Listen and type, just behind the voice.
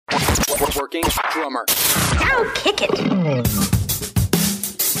Working Drummer. Now kick it.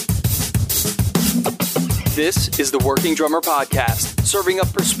 This is the Working Drummer Podcast, serving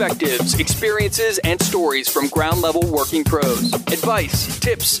up perspectives, experiences, and stories from ground-level working pros. Advice,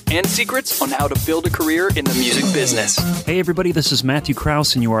 tips, and secrets on how to build a career in the music business. Hey everybody, this is Matthew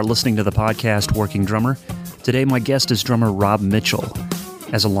Krause, and you are listening to the podcast Working Drummer. Today my guest is drummer Rob Mitchell.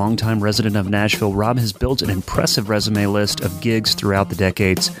 As a longtime resident of Nashville, Rob has built an impressive resume list of gigs throughout the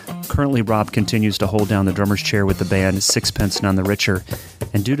decades. Currently, Rob continues to hold down the drummer's chair with the band Sixpence None the Richer.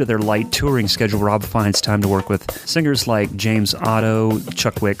 And due to their light touring schedule, Rob finds time to work with singers like James Otto,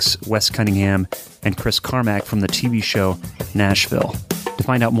 Chuck Wicks, Wes Cunningham, and Chris Carmack from the TV show Nashville. To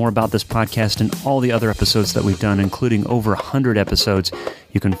find out more about this podcast and all the other episodes that we've done, including over 100 episodes,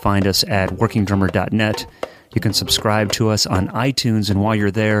 you can find us at workingdrummer.net. You can subscribe to us on iTunes, and while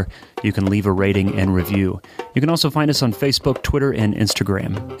you're there, you can leave a rating and review. You can also find us on Facebook, Twitter, and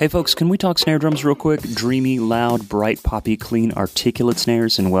Instagram. Hey folks, can we talk snare drums real quick? Dreamy, loud, bright, poppy, clean, articulate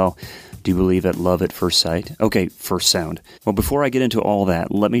snares, and well, do you believe at love at first sight? Okay, first sound. Well, before I get into all that,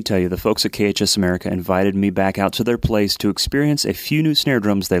 let me tell you, the folks at KHS America invited me back out to their place to experience a few new snare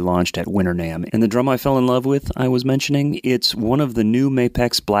drums they launched at Winter NAMM. And the drum I fell in love with, I was mentioning, it's one of the new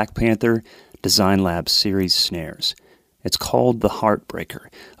Mapex Black Panther Design Lab series snares. It's called the Heartbreaker,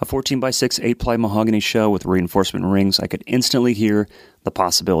 a 14x6 8-ply mahogany shell with reinforcement rings. I could instantly hear the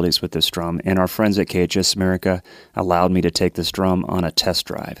possibilities with this drum, and our friends at KHS America allowed me to take this drum on a test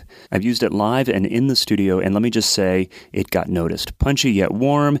drive. I've used it live and in the studio, and let me just say, it got noticed. Punchy yet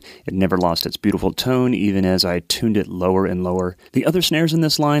warm, it never lost its beautiful tone, even as I tuned it lower and lower. The other snares in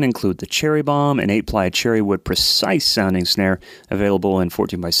this line include the Cherry Bomb, an 8-ply cherry wood precise sounding snare, available in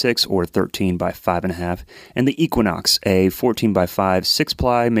 14x6 or 13x5.5, and the Equinox, a 14x5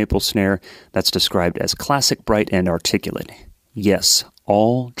 6-ply maple snare that's described as classic, bright, and articulate. Yes,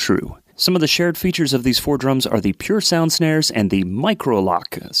 all true. Some of the shared features of these four drums are the Pure Sound snares and the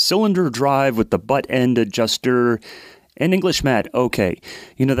Micro-Lock, cylinder drive with the butt end adjuster, and English mat. Okay,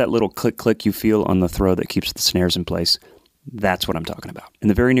 you know that little click-click you feel on the throw that keeps the snares in place? That's what I'm talking about. In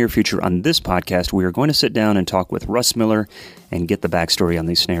the very near future on this podcast, we are going to sit down and talk with Russ Miller and get the backstory on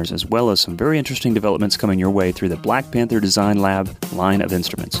these snares, as well as some very interesting developments coming your way through the Black Panther Design Lab line of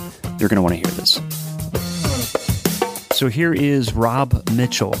instruments. You're going to want to hear this. So here is Rob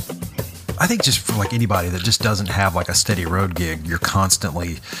Mitchell. I think just for like anybody that just doesn't have like a steady road gig, you're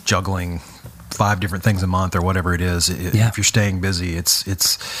constantly juggling 5 different things a month or whatever it is. Yeah. If you're staying busy, it's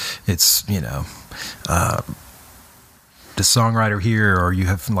you know, the songwriter here, or you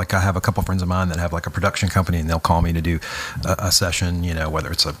have like, I have a couple friends of mine that have like a production company, and they'll call me to do a session, you know,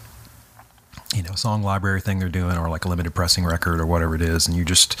 whether it's a, you know, song library thing they're doing or like a limited pressing record or whatever it is. And you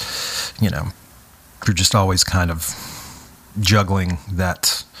just, you know, you're just always kind of juggling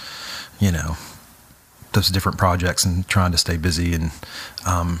that, you know, those different projects and trying to stay busy. And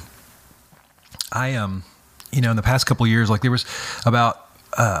you know, in the past couple of years, like there was about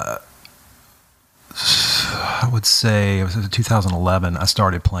I would say it was 2011, I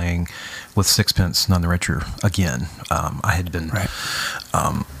started playing with Sixpence None the Richer again. I had been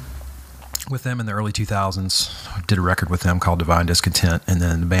with them in the early 2000s, did a record with them called Divine Discontent, and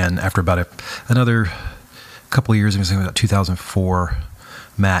then the band, after about another couple of years, it was about 2004,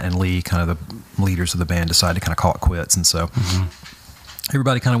 Matt and Lee, kind of the leaders of the band, decided to kind of call it quits. And so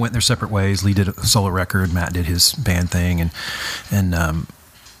everybody kind of went their separate ways. Lee did a solo record, Matt did his band thing, and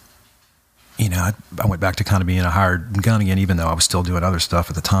you know, I went back to kind of being a hired gun again, even though I was still doing other stuff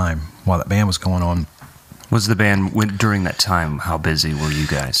at the time while that band was going on. Was the band, during that time, how busy were you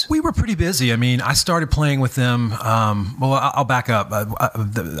guys? We were pretty busy. I mean, I started playing with them. Well, I'll back up.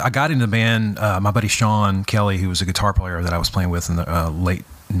 I got into the band, my buddy Sean Kelly, who was a guitar player that I was playing with in the late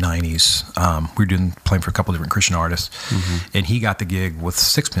 90s. We were playing for a couple of different Christian artists. And he got the gig with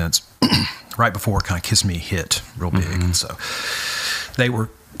Sixpence right before kind of Kiss Me hit real big. And so they were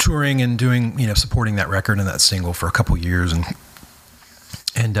touring and doing, you know, supporting that record and that single for a couple of years.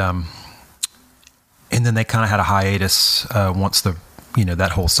 And then they kind of had a hiatus once the, you know,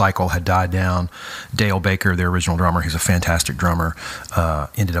 that whole cycle had died down. Dale Baker, their original drummer, he's a fantastic drummer,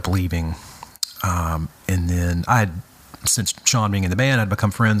 ended up leaving. And then I had, since Sean being in the band, I'd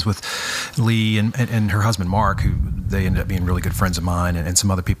become friends with Lee and her husband Mark, who they ended up being really good friends of mine, and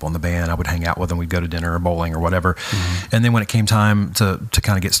some other people in the band. I would hang out with them. We'd go to dinner or bowling or whatever. And then when it came time to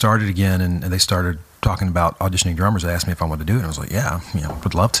kind of get started again, and they started talking about auditioning drummers, they asked me if I wanted to do it. And I was like, yeah, you know,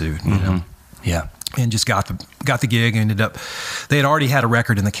 would love to. You know? Yeah. And just got the gig. Ended up, they had already had a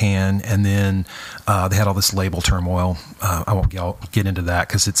record in the can, and then they had all this label turmoil. I won't get into that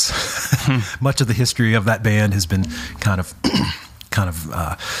because it's much of the history of that band has been kind of kind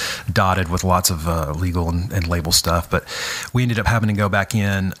of dotted with lots of legal and label stuff. But we ended up having to go back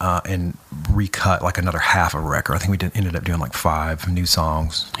in and recut like another half a record. I think we ended up doing like 5 new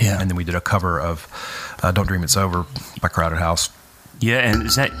songs. Yeah. And then we did a cover of Don't Dream It's Over by Crowded House. Yeah, and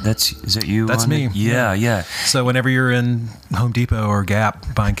is that you? That's me. Yeah. So whenever you're in Home Depot or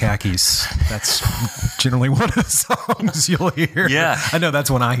Gap buying khakis, that's generally one of the songs you'll hear. Yeah. I know that's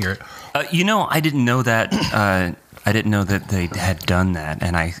when I hear it. I didn't know that. I didn't know that they had done that,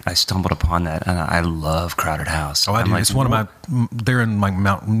 and I stumbled upon that, and I love Crowded House. Oh, I do. It's one of my. They're in my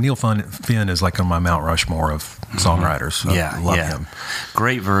Mount. Neil Finn is like on my Mount Rushmore of songwriters. So yeah, love him.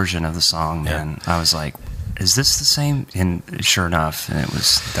 Great version of the song, man. I was like, is this the same? And sure enough, that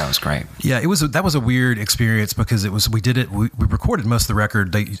was great. Yeah, that was a weird experience because we recorded most of the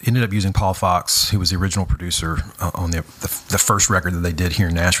record. They ended up using Paul Fox, who was the original producer on the first record that they did here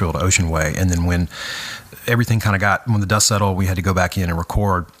in Nashville, to Ocean Way. And then when everything kind of when the dust settled, we had to go back in and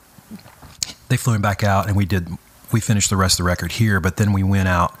record. They flew him back out, and we finished the rest of the record here, but then we went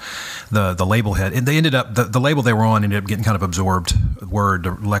out, the label head, and they ended up, the label they were on ended up getting kind of absorbed, Word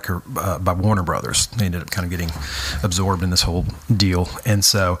to Lecker, by Warner Brothers. They ended up kind of getting absorbed in this whole deal. And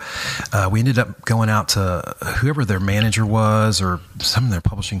so we ended up going out to whoever their manager was, or some of their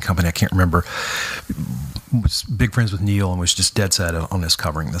publishing company, I can't remember, was big friends with Neil and was just dead set on us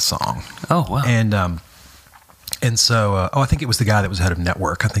covering this song. Oh, wow. And so, I think it was the guy that was head of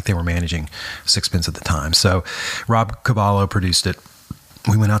network. I think they were managing Sixpence at the time. So Rob Cavallo produced it.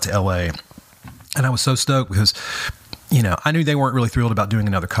 We went out to LA, and I was so stoked because, I knew they weren't really thrilled about doing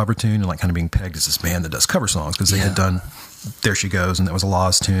another cover tune and like kind of being pegged as this band that does cover songs, because they had done There She Goes, and that was a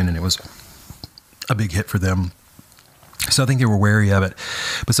Laws tune, and it was a big hit for them. So I think they were wary of it.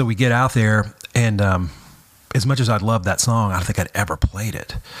 But so we get out there, and as much as I'd loved that song, I don't think I'd ever played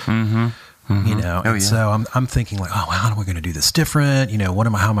it. Mm-hmm. Mm-hmm. So I'm thinking like, oh, how am I going to do this different? How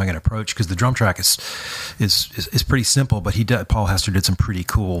am I going to approach? Because the drum track is pretty simple, but Paul Hester did some pretty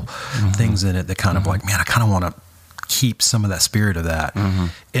cool things in it that kind of like, man, I kind of want to keep some of that spirit of that. Mm-hmm.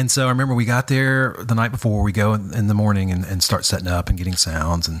 And so I remember we got there the night before. We go in the morning and start setting up and getting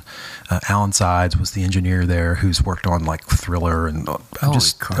sounds. And Alan Sides was the engineer there, who's worked on like Thriller. And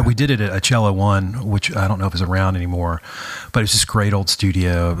we did it at a Cello One, which I don't know if it's around anymore, but it's just great old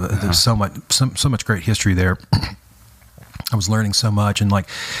studio. There's so much great history there. I was learning so much. And like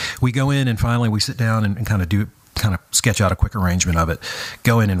we go in and finally we sit down and kind of sketch out a quick arrangement of it,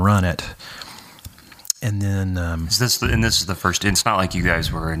 go in and run it. And then this is the first. It's not like you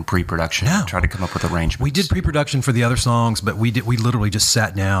guys were in pre-production. No. Try to come up with arrangements. We did pre-production for the other songs, but we literally just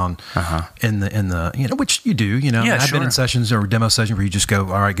sat down in the which you do. I've been in sessions or demo sessions where you just go,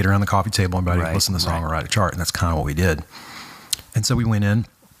 all right, get around the coffee table and listen to the song or write a chart, and that's kind of what we did. And so we went in,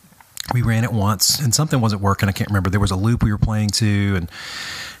 we ran it once, and something wasn't working. I can't remember. There was a loop we were playing to, and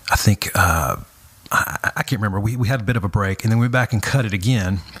I think I can't remember. We had a bit of a break, and then we went back and cut it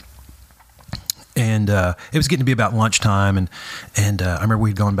again. And it was getting to be about lunchtime, and I remember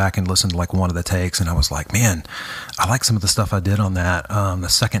we'd gone back and listened to like one of the takes, and I was like, man, I like some of the stuff I did on that. The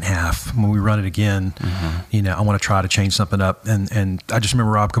second half, when we run it again, I want to try to change something up. And I just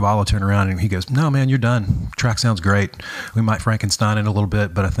remember Rob Cavallo turning around and he goes, no, man, you're done. Track sounds great. We might Frankenstein it a little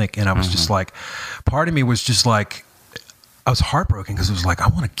bit, but I think, and I was just like, part of me was just like, I was heartbroken because it was like, I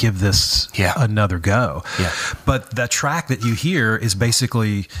want to give this another go. Yeah. But that track that you hear is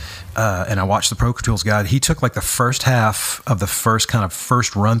basically, and I watched the Pro Tools guide, he took like the first half of the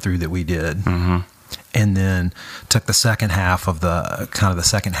first run through that we did, and then took the second half of the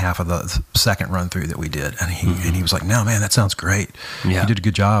second run through that we did. And he was like, no, man, that sounds great. Yeah. You did a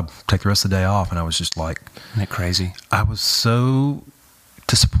good job. Take the rest of the day off. And I was just like, isn't that crazy? I was so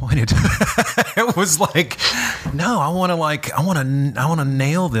disappointed. It was like, no, I want to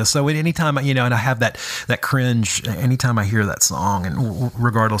nail this. So anytime, and I have that cringe anytime I hear that song, and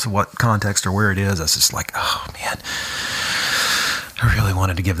regardless of what context or where it is, I was just like, oh man, I really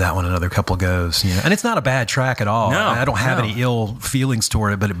wanted to give that one another couple of goes, and it's not a bad track at all. No, I don't have any ill feelings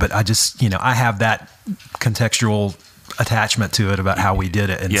toward it, but I just, I have that contextual attachment to it about how we did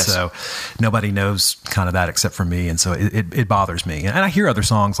it, and so nobody knows kind of that except for me, and so it bothers me. And I hear other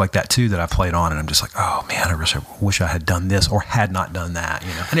songs like that too that I've played on, and I'm just like, oh man, I wish I had done this or had not done that.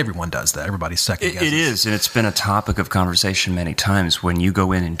 And everyone does that. Everybody's second guesses. It is, and it's been a topic of conversation many times when you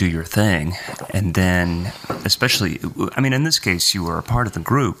go in and do your thing, and then especially, in this case you were a part of the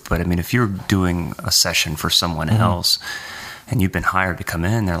group, but if you're doing a session for someone else and you've been hired to come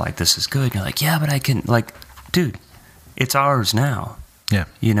in, they're like, this is good, and you're like, yeah, but I can, like, dude, it's ours now. Yeah.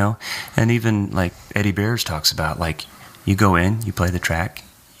 And even like Eddie Bears talks about, like, you go in, you play the track,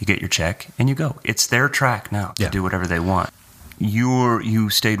 you get your check, and you go. It's their track now to do whatever they want. you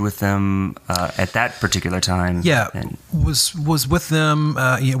stayed with them at that particular time. Yeah, was with them.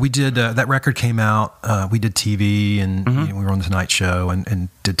 We did that record came out. We did TV and we were on the Tonight Show and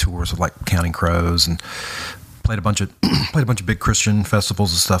did tours with like Counting Crows and played a bunch of big Christian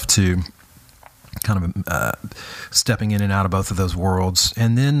festivals and stuff too. Kind of stepping in and out of both of those worlds.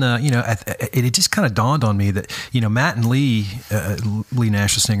 And then, it just kind of dawned on me that, Matt and Lee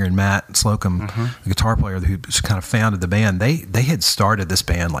Nash, the singer, and Matt Slocum, the guitar player who kind of founded the band, they had started this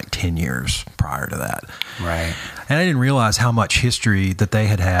band like 10 years prior to that. Right. And I didn't realize how much history that they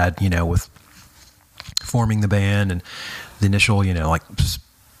had, with forming the band and the initial,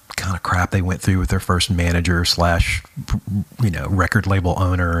 kind of crap they went through with their first manager / record label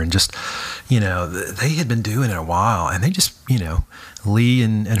owner, and just they had been doing it a while, and they just Lee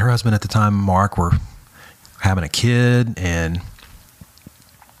and her husband at the time, Mark, were having a kid, and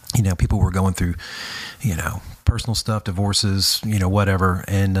people were going through personal stuff, divorces, whatever,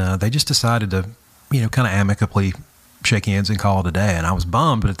 and they just decided to kind of amicably shake hands and call it a day. And I was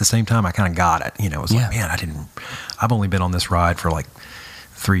bummed, but at the same time I kind of got it. It was like, man, I've only been on this ride for like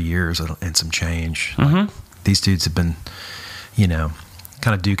 3 years and some change. Like, these dudes have been,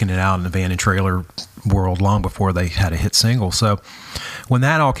 kind of duking it out in the van and trailer world long before they had a hit single. So when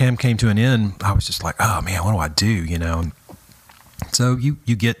that all came to an end, I was just like, oh man, what do I do? So you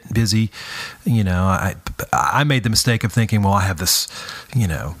get busy, I made the mistake of thinking, well, I have this,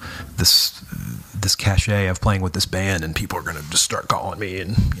 this cachet of playing with this band and people are going to just start calling me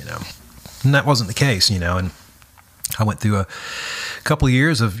and that wasn't the case, and I went through a couple of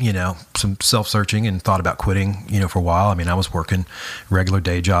years of, some self-searching and thought about quitting, for a while. I mean, I was working regular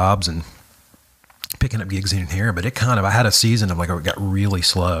day jobs and picking up gigs in here, but I had a season of like, it got really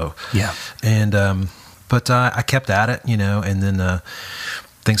slow. Yeah. And, but I kept at it, and then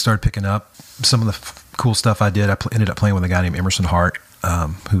things started picking up. Some of the cool stuff I did, I ended up playing with a guy named Emerson Hart,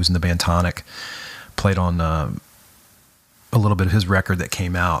 who was in the band Tonic, played on a little bit of his record that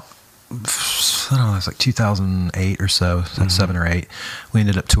came out. I don't know, it was like 2008 or so, 7 or 8. We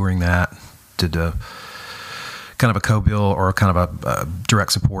ended up touring that, did a kind of a co-bill or kind of a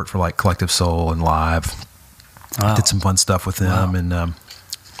direct support for like Collective Soul and Live. Wow. Did some fun stuff with them. Wow.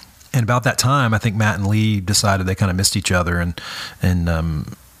 And about that time, I think Matt and Lee decided they kind of missed each other and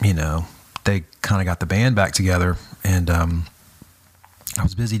they kind of got the band back together, and I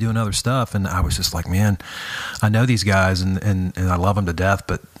was busy doing other stuff, and I was just like, man, I know these guys and I love them to death,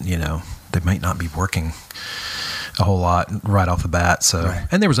 but they might not be working a whole lot right off the bat. So, right.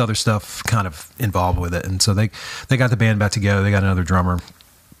 And there was other stuff kind of involved with it. And so they got the band back together. They got another drummer,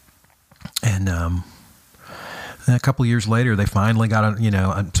 and a couple of years later, they finally got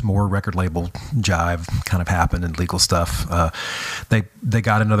some more record label jive kind of happened and legal stuff. They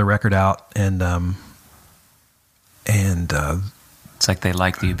got another record out, and it's like they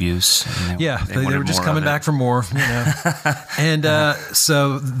like the abuse. They were just coming back for more, And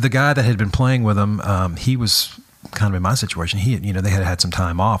so the guy that had been playing with them, he was kind of in my situation. He, they had some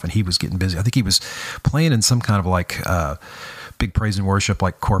time off, and he was getting busy. I think he was playing in some kind of like big praise and worship,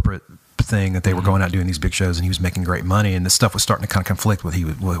 like corporate thing that they were going out doing these big shows, and he was making great money, and this stuff was starting to kind of conflict with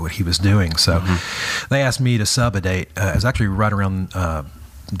what he was doing. So they asked me to sub a date. It was actually right around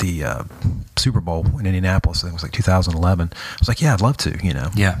the Super Bowl in Indianapolis. I think it was like 2011. I was like, yeah, I'd love to,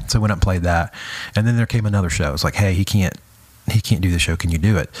 Yeah. So I went up and played that. And then there came another show. It was like, hey, he can't do the show. Can you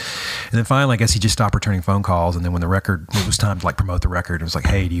do it? And then finally, I guess he just stopped returning phone calls. And then when it was time to like promote the record, it was like,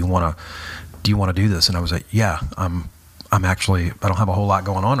 hey, do you want to do this? And I was like, yeah, I'm actually, I don't have a whole lot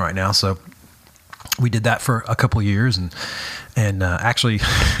going on right now. So we did that for a couple of years, and actually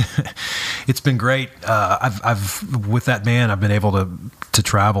it's been great. I've with that band, I've been able to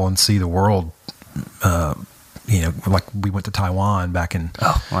travel and see the world. Like we went to Taiwan back in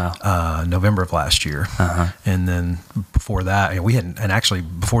November of last year, and then before that, we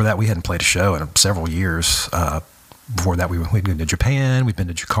hadn't played a show in several years. Before that, we'd been to Japan, we'd been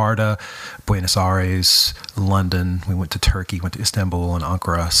to Jakarta, Buenos Aires, London. We went to Turkey, went to Istanbul and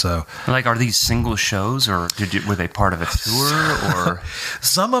Ankara. So, like, are these single shows, or were they part of a tour? Or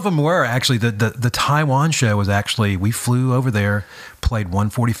some of them were actually. The Taiwan show was actually, we flew over there, played one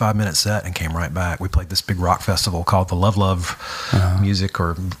 45-minute set, and came right back. We played this big rock festival called the Love Music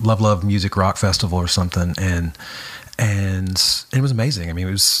or Love Music Rock Festival or something, and it was amazing. I mean,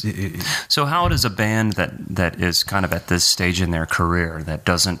 it was. So how does a band that is kind of at this stage in their career, that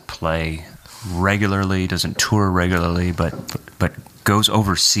doesn't play regularly, doesn't tour regularly, but goes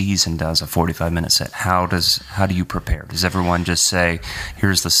overseas and does a 45-minute set, how do you prepare? Does everyone just say,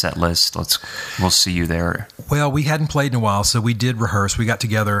 here's the set list, we'll see you there? Well, we hadn't played in a while, so we did rehearse. We got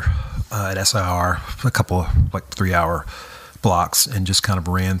together at SIR, a couple of like 3-hour blocks and just kind of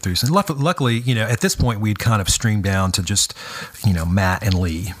ran through. So luckily, you know, at this point we'd kind of streamed down to just, you know, Matt and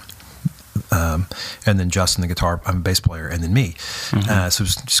Lee. And then Justin, the bass player, and then me. So it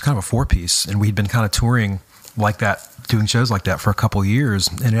was just kind of a 4-piece, and we'd been kind of touring like that, doing shows like that for a couple of years,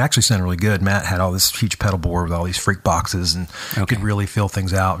 and it actually sounded really good. Matt had all this huge pedal board with all these freak boxes, and could really fill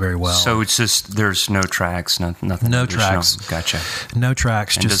things out very well. So it's just, there's no tracks, nothing. No tracks. Gotcha. No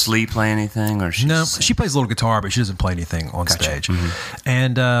tracks. And does Lee play anything, or no? She plays a little guitar, but she doesn't play anything on stage.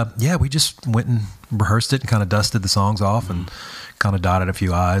 And we just went and rehearsed it and kind of dusted the songs off and kind of dotted a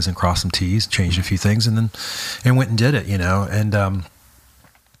few I's and crossed some T's, changed a few things, and went and did it, you know, and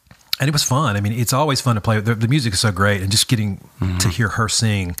it was fun. I mean, it's always fun to play. The music is so great, and just getting to hear her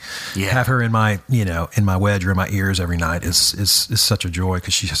sing, have her in my, you know, in my wedge or in my ears every night is such a joy,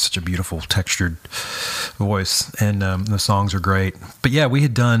 because she has such a beautiful textured voice, and the songs are great. But yeah, we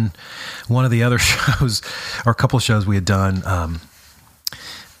had done one of the other shows, or a couple of shows we had done.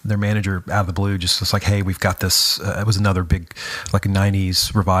 Their manager out of the blue just was like, hey, we've got this, it was another big, like a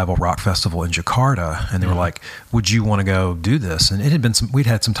 90s revival rock festival in Jakarta. And they were like, would you want to go do this? And it had been we'd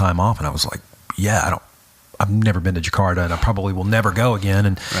had some time off, and I was like, yeah, I've never been to Jakarta, and I probably will never go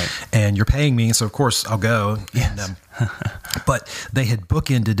again. And you're paying me. So of course I'll go. Yes. And, but they had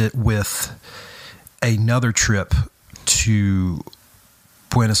bookended it with another trip to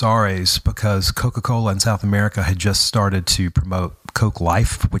Buenos Aires, because Coca-Cola in South America had just started to promote Coke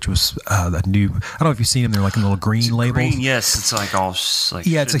Life, which was a new, I don't know if you've seen them, they're like in little green labels. Green, yes, it's like all like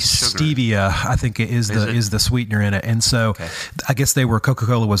it's like sugar. stevia, I think is the sweetener in it. And so I guess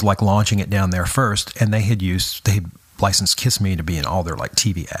Coca-Cola was like launching it down there first, and they had licensed Kiss Me to be in all their like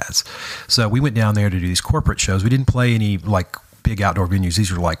TV ads. So we went down there to do these corporate shows. We didn't play any like big outdoor venues.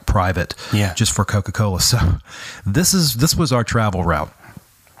 These were like private, just for Coca-Cola. So this was our travel route.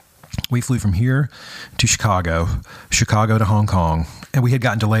 We flew from here to Chicago to Hong Kong, and we had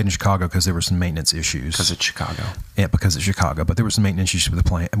gotten delayed in Chicago because there were some maintenance issues. Because it's Chicago. Yeah, because it's Chicago, but there were some maintenance issues with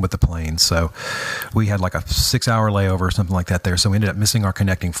the plane. So we had like a 6-hour layover or something like that there. So we ended up missing our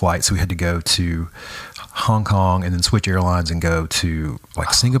connecting flight. So we had to go to Hong Kong and then switch airlines and go to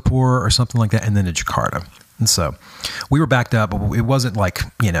like Singapore or something like that, and then to Jakarta. And so we were backed up, but it wasn't like,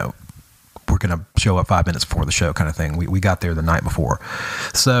 you know, we're going to show up 5 minutes before the show kind of thing. We got there the night before.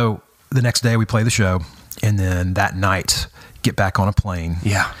 So the next day we play the show, and then that night get back on a plane.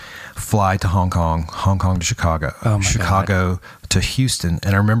 Yeah. Fly to Hong Kong to Chicago, Chicago to Houston.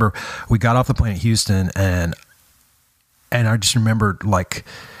 And I remember we got off the plane at Houston, and I just remembered like,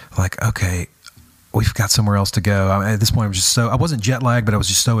 okay, we've got somewhere else to go. At this point, I wasn't jet lagged, but I was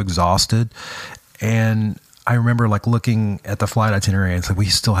just so exhausted. And I remember like looking at the flight itinerary, and it's like we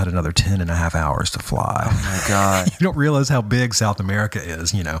still had another 10 and a half hours to fly. Oh my God. You don't realize how big South America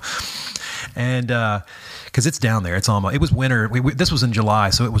is, you know. And because it's down there, it was winter. This was in July,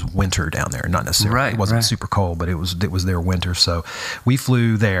 so it was winter down there. Not necessarily, it wasn't super cold, but it was their winter. So we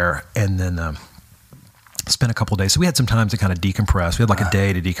flew there, and then spent a couple of days. So we had some time to kind of decompress. We had like a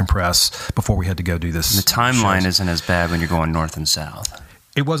day to decompress before we had to go do this. The timeline isn't as bad when you're going north and south.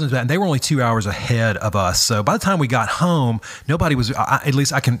 It wasn't bad. They were only 2 hours ahead of us. So by the time we got home, nobody was, at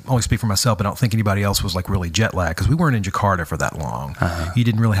least I can only speak for myself, but I don't think anybody else was like really jet lagged, because we weren't in Jakarta for that long. You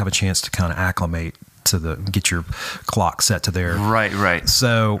didn't really have a chance to kind of acclimate to get your clock set to there. Right.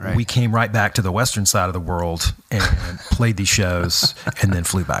 So we came right back to the western side of the world and played these shows and then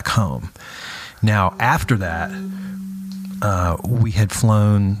flew back home. Now, after that, we had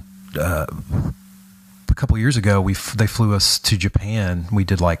flown, a couple of years ago, they flew us to Japan. We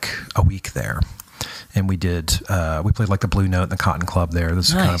did like a week there, and we played like the Blue Note and the Cotton Club there.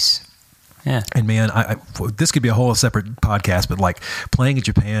 This nice. Kind of, yeah. And man, this could be a whole separate podcast, but like playing in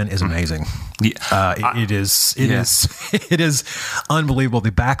Japan is amazing. It is unbelievable.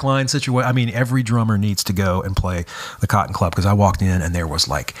 The backline situation. I mean, every drummer needs to go and play the Cotton Club, because I walked in and there was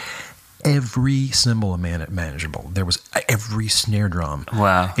like every cymbal manageable. There was every snare drum.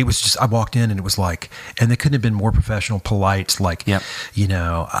 Wow. It was just, I walked in and it was like, and they couldn't have been more professional, polite. Like, you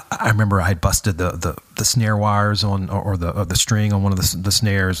know, I remember I had busted the snare wires or the string on one of the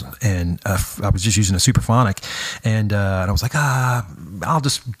snares, and I was just using a Superphonic, and I was like, I'll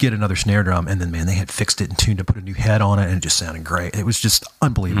just get another snare drum. And then, man, they had fixed it and tuned it, put a new head on it, and it just sounded great. It was just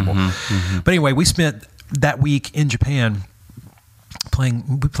unbelievable. But anyway, we spent that week in Japan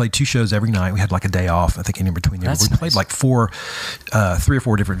we played 2 shows every night. We had like a day off, I think, in between there. We played like 3 or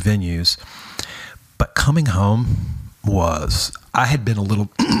 4 different venues. But coming home I had been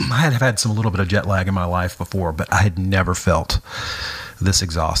I had some little bit of jet lag in my life before, but I had never felt this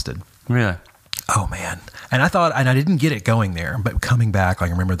exhausted. Really? Oh man. And I didn't get it going there, but coming back, like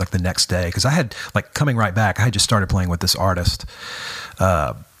I remember like the next day, because I had like coming right back, I had just started playing with this artist,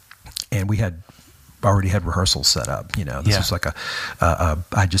 and we had already had rehearsals set up. This was like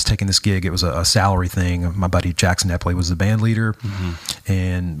I'd just taken this gig. It was a salary thing. My buddy Jackson Epley was the band leader,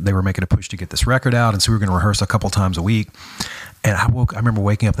 and they were making a push to get this record out, and so we were going to rehearse a couple times a week. And I remember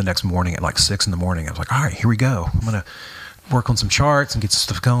waking up the next morning at like 6 a.m. I was like, all right, here we go. I'm going to work on some charts and get some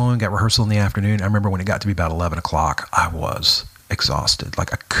stuff going. Got rehearsal in the afternoon. I remember when it got to be about 11 o'clock, I was exhausted.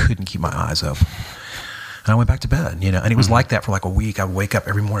 Like I couldn't keep my eyes open. And I went back to bed, and it was like that for like a week. I would wake up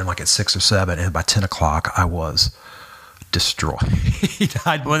every morning like at 6 or 7, and by 10 o'clock, I was destroyed.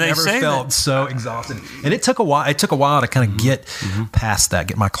 I'd never felt so exhausted. And it took a while. It took a while to kind of get past that,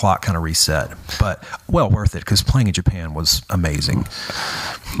 get my clock kind of reset. But well worth it, because playing in Japan was amazing.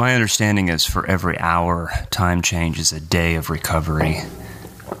 My understanding is for every hour time change is a day of recovery.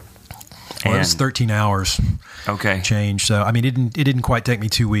 Well, it was 13 hours. Okay. Change. So I mean, it didn't quite take me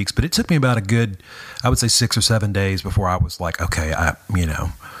 2 weeks, but it took me about a good, I would say 6 or 7 days before I was like, okay,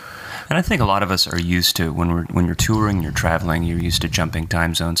 And I think a lot of us are used to when you're touring, you're traveling, you're used to jumping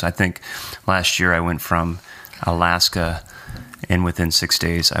time zones. I think last year I went from Alaska, and within 6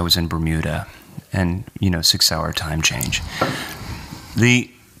 days I was in Bermuda, and 6 hour time change.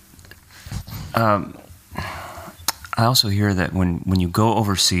 I also hear that when you go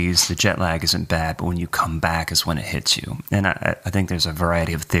overseas, the jet lag isn't bad, but when you come back is when it hits you. And I think there's a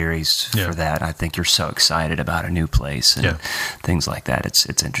variety of theories for that. I think you're so excited about a new place and things like that.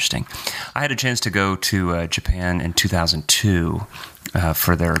 It's interesting. I had a chance to go to Japan in 2002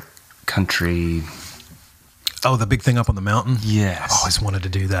 for their country. Oh, the big thing up on the mountain? Yes. I've always wanted to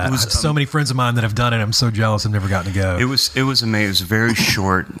do that. I have so many friends of mine that have done it. I'm so jealous I've never gotten to go. It was amazing. It was very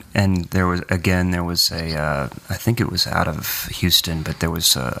short, and there was a I think it was out of Houston, but there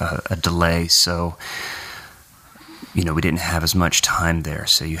was a delay, so we didn't have as much time there.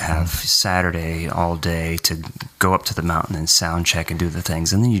 So you have Saturday all day to go up to the mountain and sound check and do the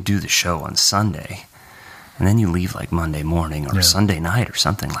things, and then you do the show on Sunday. And then you leave like Monday morning or Sunday night or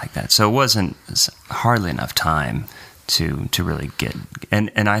something like that. So it wasn't hardly enough time to really get.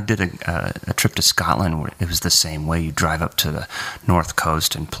 And I did a trip to Scotland where it was the same way. You drive up to the North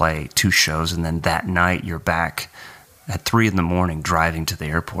Coast and play 2 shows, and then that night you're back at 3 a.m. driving to the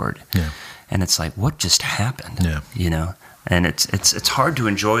airport. Yeah. And it's like, what just happened? Yeah. And it's hard to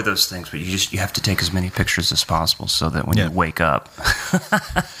enjoy those things, but you have to take as many pictures as possible so that when you wake up,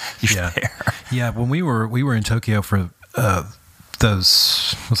 you're there. Yeah, when we were in Tokyo for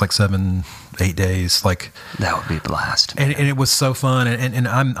those, it was like 7-8 days. Like that would be a blast. And it was so fun. And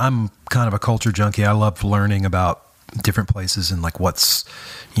I'm kind of a culture junkie. I love learning about different places and like what's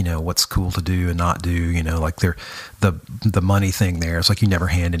cool to do and not do. Like the money thing there. It's like you never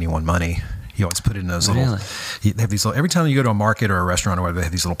hand anyone money. You always put it in those little. They have these little. Every time you go to a market or a restaurant or whatever, they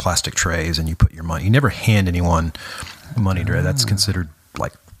have these little plastic trays, and you put your money. You never hand anyone money. That's considered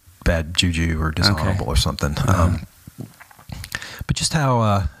like bad juju or dishonorable or something. But just how,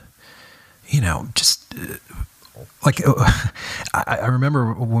 I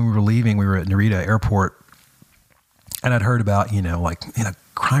remember when we were leaving, we were at Narita Airport, and I'd heard about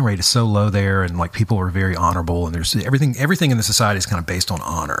crime rate is so low there, and like people are very honorable, and there's everything in the society is kind of based on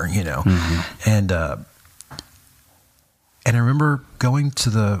honor, and I remember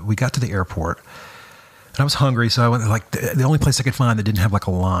we got to the airport, and I was hungry, so I went the only place I could find that didn't have like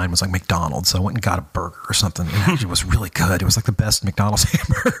a line was like McDonald's, so I went and got a burger or something, and it was really good. It was like the best McDonald's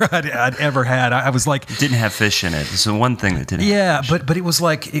hamburger I'd ever had. I was like, it didn't have fish in it. It's the one thing that didn't. Yeah, but it was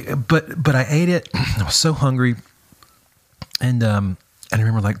like, but I ate it. I was so hungry. And I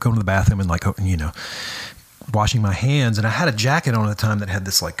remember like going to the bathroom and like, washing my hands. And I had a jacket on at the time that had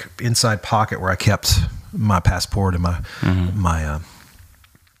this like inside pocket where I kept my passport and my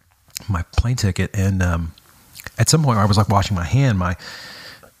plane ticket. And at some point I was like washing my hand,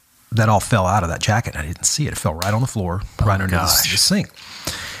 that all fell out of that jacket. I didn't see it. It fell right on the floor, right under the sink.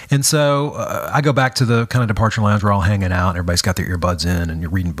 And so I go back to the kind of departure lounge. We're all hanging out. And everybody's got their earbuds in and you're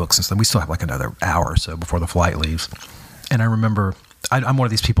reading books and stuff. We still have like another hour or so before the flight leaves. And I remember I'm one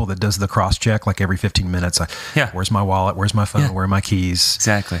of these people that does the cross check like every 15 minutes. Where's my wallet? Where's my phone? Where are my keys?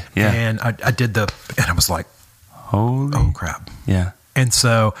 Exactly. Yeah. And I did and I was like, oh crap. Yeah. And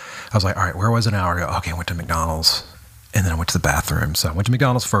so I was like, all right, where was an hour ago? Okay, I went to McDonald's, and then I went to the bathroom. So I went to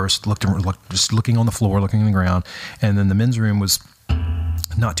McDonald's first, just looking on the floor, looking on the ground. And then the men's room was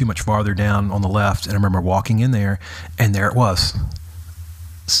not too much farther down on the left. And I remember walking in there, and there it was.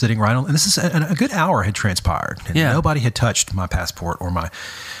 Sitting right on, and this is a good hour had transpired, and nobody had touched my passport or my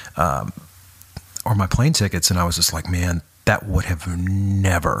plane tickets, and I was just like, man, that would have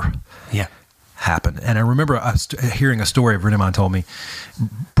never happen. And I remember hearing a story a friend of mine told me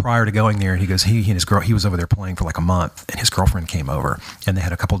prior to going there, and he goes, he and his girl, he was over there playing for like a month, and his girlfriend came over, and they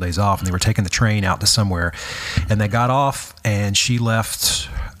had a couple of days off, and they were taking the train out to somewhere, and they got off, and she left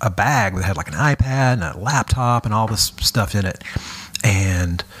a bag that had like an iPad and a laptop and all this stuff in it.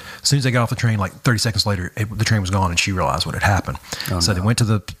 And as soon as they got off the train, like 30 seconds later, the train was gone, and she realized what had happened. So they went to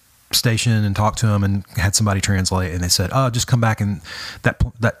the station and talked to him and had somebody translate, and they said, oh, just come back, and that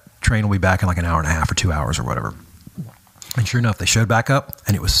train will be back in like an hour and a half or 2 hours or whatever. And sure enough, they showed back up,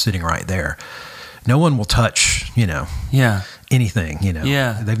 and it was sitting right there. No one will touch, anything,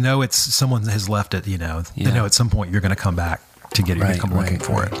 Yeah. They know it's someone has left it, They know at some point you're going to come back to get it. Right, you come looking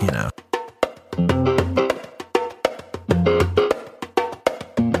for it,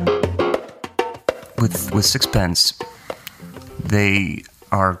 With Sixpence, they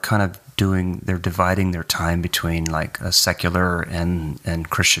are kind of they're dividing their time between like a secular and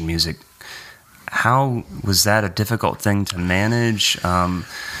Christian music. How was that a difficult thing to manage?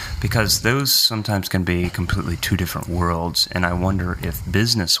 Because those sometimes can be completely two different worlds, and I wonder if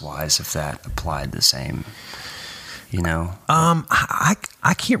business-wise, if that applied the same. I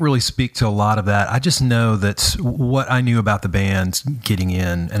can't really speak to a lot of that. I just know that what I knew about the band getting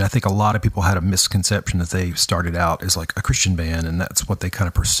in, and I think a lot of people had a misconception that they started out as like a Christian band, and that's what they kind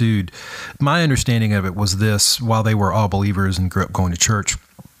of pursued. My understanding of it was this: while they were all believers and grew up going to church,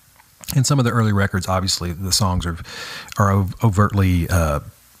 in some of the early records, obviously the songs are overtly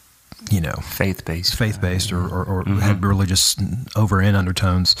faith-based or had religious over and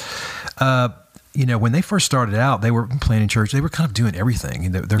undertones. When they first started out, they were playing in church. They were kind of doing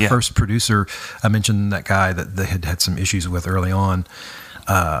everything. Their first producer, I mentioned that guy that they had some issues with early on.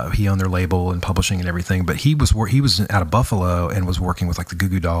 He owned their label and publishing and everything, but he was out of Buffalo and was working with like the Goo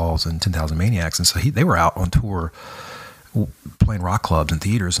Goo Dolls and 10,000 Maniacs, and so they were out on tour playing rock clubs and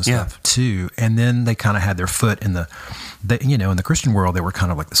theaters and stuff too. And then they kind of had their foot in in the Christian world. They were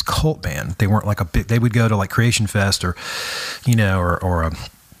kind of like this cult band. They weren't like they would go to like Creation Fest or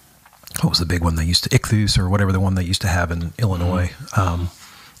what was the big one they used to, Ichthus or whatever the one they used to have in Illinois.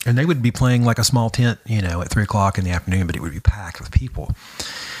 And they would be playing like a small tent, at 3:00 in the afternoon, but it would be packed with people.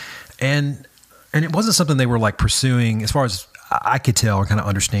 And it wasn't something they were like pursuing, as far as I could tell or kind of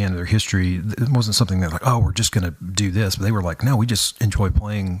understand their history. It wasn't something that like, oh, we're just going to do this. But they were like, no, we just enjoy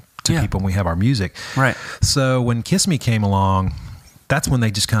playing to people and we have our music. Right. So when Kiss Me came along, that's when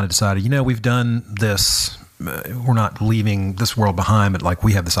they just kind of decided, we've done this. We're not leaving this world behind, but like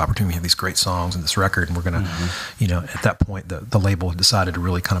we have this opportunity, we have these great songs and this record, and we're going to, at that point, the label decided to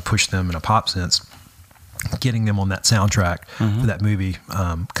really kind of push them in a pop sense. Getting them on that soundtrack for that movie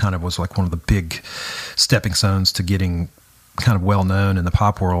kind of was like one of the big stepping stones to getting kind of well known in the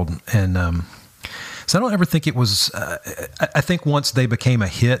pop world. And so I don't ever think it was, I think once they became a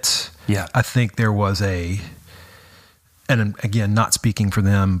hit, I think there was and again, not speaking for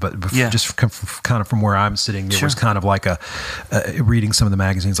them, but just kind of from where I'm sitting, there was kind of like reading some of the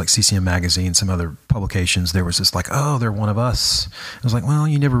magazines, like CCM Magazine, some other publications, there was this like, oh, they're one of us. I was like, well,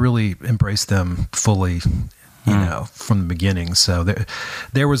 you never really embraced them fully, from the beginning. So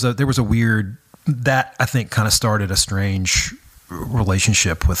there was a weird, that I think kind of started a strange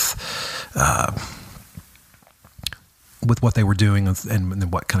relationship with what they were doing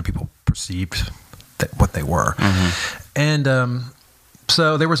and what kind of people perceived what they were. And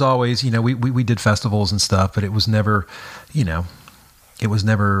so there was always, we did festivals and stuff, but it was never, it was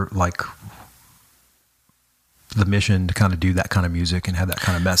never like the mission to kind of do that kind of music and have that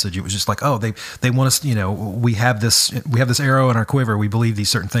kind of message. It was just like, oh, they want us, we have this arrow in our quiver. We believe these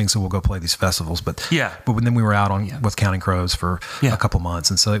certain things, so we'll go play these festivals. But then we were out with Counting Crows for a couple months,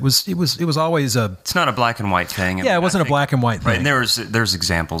 and so it was always it's not a black and white thing. It wasn't a black and white thing. Right. And there's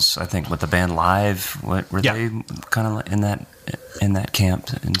examples, I think, with the band Live. Were they kind of in that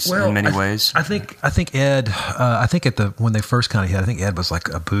camp in many ways? I think Ed. I think when they first kind of hit, I think Ed was like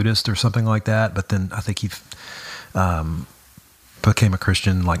a Buddhist or something like that. But then I think he became a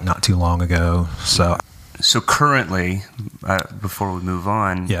Christian like not too long ago. So currently, before we move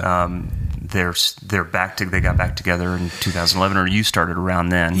on, they're back. They got back together in 2011, or you started around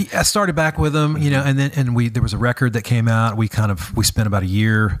then. I started back with them, and then there was a record that came out. We spent about a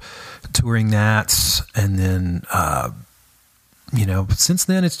year touring that, and then. Since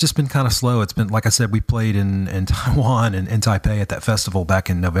then it's just been kind of slow. It's been, like I said, we played in Taiwan and in Taipei at that festival back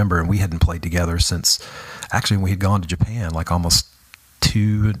in November, and we hadn't played together since actually we had gone to Japan like almost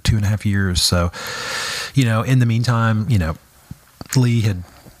two and a half years. So, in the meantime, Lee had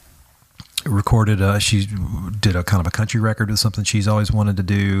recorded, she did a kind of a country record with something she's always wanted to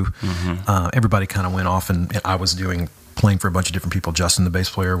do. Everybody kind of went off and I was doing playing for a bunch of different people. Justin, the bass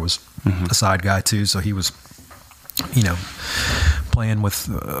player, was a side guy too, so he was, playing with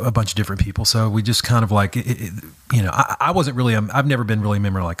a bunch of different people. So we just kind of like, I wasn't really, I've never been really a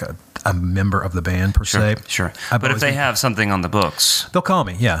member, like a member of the band per se. Sure. But if they have something on the books, they'll call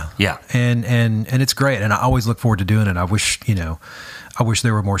me. Yeah. Yeah. And it's great. And I always look forward to doing it. I wish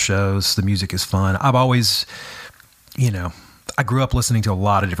there were more shows. The music is fun. I've always, I grew up listening to a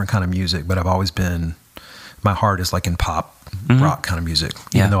lot of different kind of music, but I've always been, my heart is like in pop rock kind of music,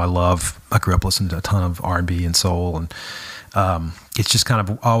 even though I grew up listening to a ton of R&B and soul, and it's just kind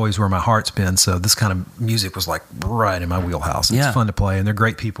of always where my heart's been. So this kind of music was like right in my wheelhouse. It's fun to play, and they're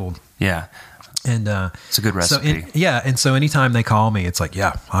great people. Yeah. And it's a good recipe. And so anytime they call me, it's like,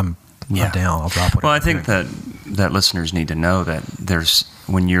 I'm down. I'll drop whatever. Well, I think that listeners need to know that there's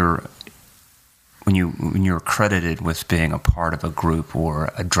when you're credited with being a part of a group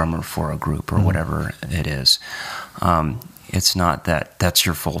or a drummer for a group or whatever it is, it's not that's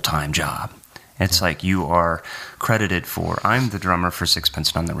your full-time job. It's like you are credited for, I'm the drummer for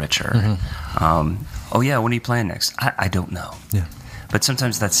Sixpence None the Richer. When are you playing next? I don't know. Yeah. But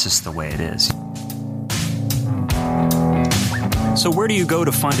sometimes that's just the way it is. So where do you go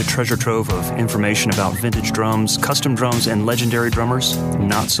to find a treasure trove of information about vintage drums, custom drums, and legendary drummers?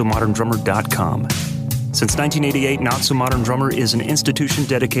 NotSoModernDrummer.com. Since 1988, Not So Modern Drummer is an institution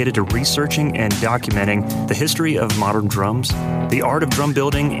dedicated to researching and documenting the history of modern drums, the art of drum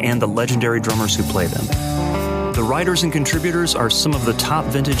building, and the legendary drummers who play them. The writers and contributors are some of the top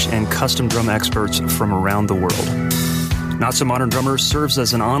vintage and custom drum experts from around the world. Not So Modern Drummer serves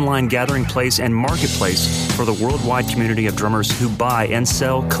as an online gathering place and marketplace for the worldwide community of drummers who buy and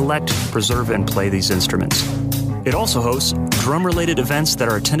sell, collect, preserve, and play these instruments. It also hosts drum-related events that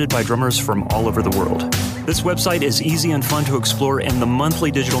are attended by drummers from all over the world. This website is easy and fun to explore, and the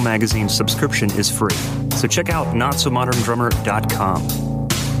monthly digital magazine subscription is free. So check out NotSoModernDrummer.com.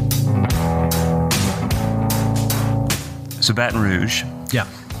 So Baton Rouge. Yeah.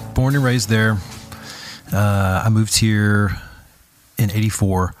 Born and raised there. I moved here in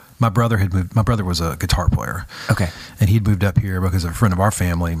 84. My brother was a guitar player. Okay. And he'd moved up here because a friend of our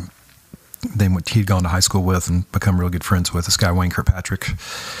family, he'd gone to high school with and become real good friends with, this guy Wayne Kirkpatrick. He's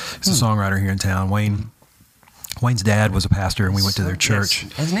a songwriter here in town. Wayne's dad was a pastor, and we went to their church.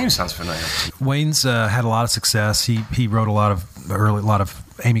 Yes. His name sounds familiar. Wayne's had a lot of success. He wrote a lot of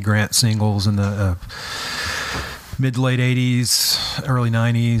Amy Grant singles in the mid to late 80s, early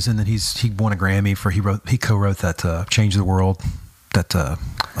 90s, and then he won a Grammy for he co-wrote that "Change the World," that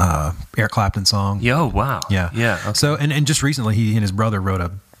Eric Clapton song. Yo, wow. Yeah. Okay. So and just recently he and his brother wrote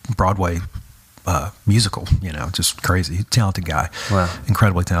a Broadway musical, just crazy talented guy. Wow.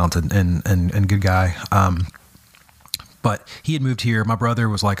 Incredibly talented and good guy. But he had moved here. My brother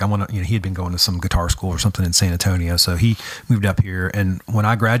was like, he had been going to some guitar school or something in San Antonio. So he moved up here. And when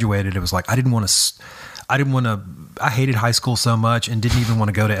I graduated, it was like, I hated high school so much and didn't even want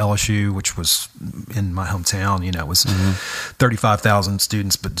to go to LSU, which was in my hometown. It was 35,000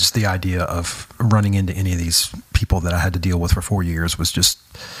 students, but just the idea of running into any of these people that I had to deal with for 4 years was just,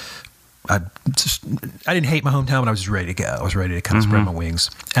 I didn't hate my hometown, but I was just ready to go. I was ready to kind of spread my wings.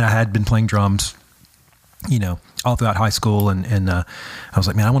 And I had been playing drums, all throughout high school. And I was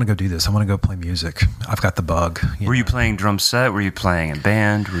like, man, I want to go do this. I want to go play music. I've got the bug. Were you playing drum set? Were you playing in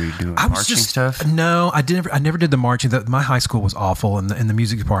band? Were you doing marching stuff? No, I never did the marching. My high school was awful, and the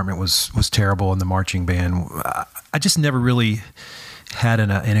music department was terrible, and the marching band, I just never really had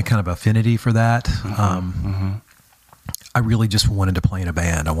any kind of affinity for that. I really just wanted to play in a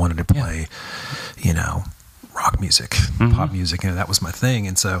band. I wanted to play, rock music, pop music, and that was my thing.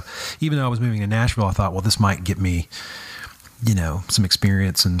 And so even though I was moving to Nashville, I thought, well, this might get me, some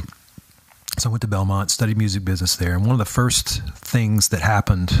experience. And so I went to Belmont, studied music business there. And one of the first things that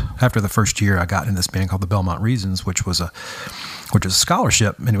happened after the first year, I got in this band called the Belmont Reasons, which was a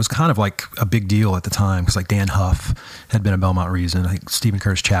scholarship. And it was kind of like a big deal at the time because like Dan Huff had been a Belmont Reason. I think Stephen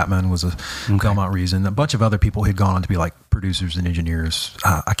Curtis Chapman was a Belmont Reason. A bunch of other people had gone on to be like producers and engineers.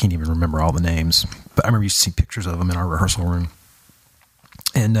 I can't even remember all the names, but I remember used to see pictures of them in our rehearsal room.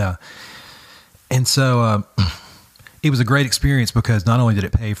 And so it was a great experience because not only did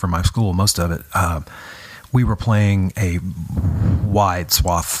it pay for my school, most of it, we were playing a wide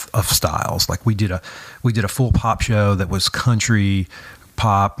swath of styles. Like we did a full pop show that was country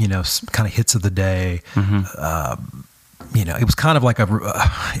pop, kind of hits of the day. It was kind of like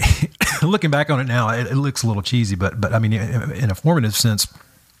looking back on it now, it looks a little cheesy, but I mean, in a formative sense,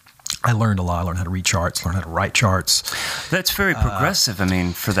 I learned a lot. I learned how to read charts, learned how to write charts. That's very progressive. I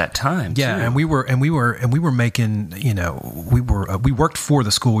mean, for that time. Yeah, too. and we were making, we worked for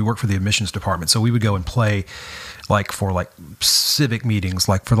the school. We worked for the admissions department, so we would go and play for civic meetings,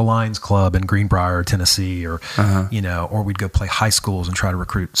 like for the Lions Club in Greenbrier, Tennessee, or or we'd go play high schools and try to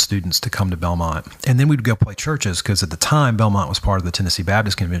recruit students to come to Belmont. And then we'd go play churches, because at the time Belmont was part of the Tennessee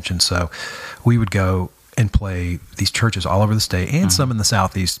Baptist Convention, so we would go and play these churches all over the state, and some in the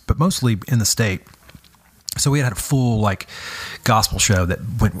Southeast, but mostly in the state. So we had a full gospel show that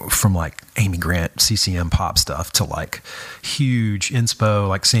went from Amy Grant, CCM pop stuff to huge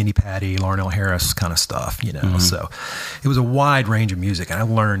inspo, Sandy Patty, Larnell Harris kind of stuff, So it was a wide range of music, and I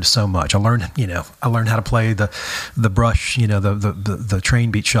learned so much. I learned how to play the brush, the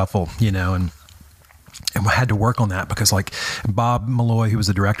train beat shuffle, and I had to work on that, because Bob Malloy, who was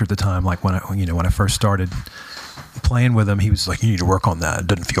the director at the time, when I first started playing with him, he was like, you need to work on that. It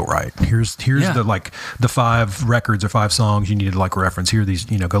doesn't feel right. Here's the 5 records or 5 songs you need to reference. Here are these,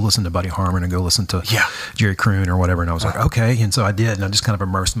 go listen to Buddy Harmon and go listen to Jerry Croon or whatever. And I was like, okay. And so I did, and I just kind of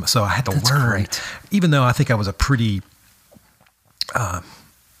immersed myself. So I had to learn, great. Even though I think I was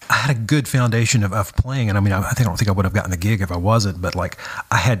I had a good foundation of playing. And I mean, I don't think I would have gotten the gig if I wasn't, but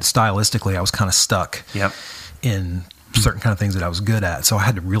I had stylistically, I was kind of stuck in certain kind of things that I was good at. So I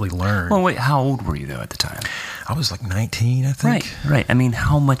had to really learn. Well, wait, how old were you though at the time? I was 19, I think. Right. I mean,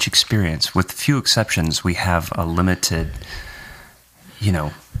 how much experience? With few exceptions, we have a limited,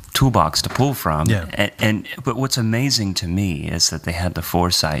 toolbox to pull from. Yeah. But what's amazing to me is that they had the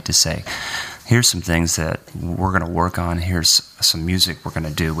foresight to say, here's some things that we're going to work on. Here's some music we're going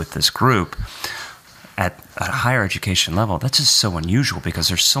to do with this group. At a higher education level, that's just so unusual, because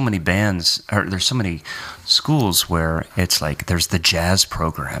there's so many bands, or there's so many schools where it's there's the jazz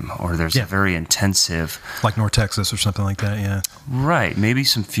program, or there's a very intensive, like North Texas or something like that. Yeah, right. Maybe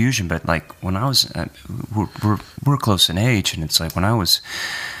some fusion, but when I was, we're close in age, and it's when I was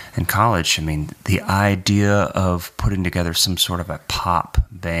in college. I mean, the idea of putting together some sort of a pop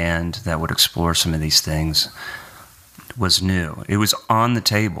band that would explore some of these things was new. It was on the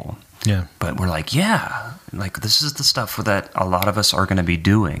table. Yeah. But we're this is the stuff that a lot of us are going to be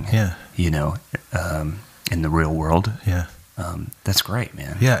doing. Yeah. In the real world. Yeah. That's great,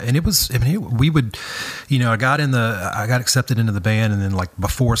 man. Yeah. And it was, we would, I got accepted into the band, and then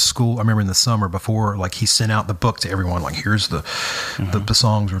before school, I remember in the summer before, he sent out the book to everyone, here's the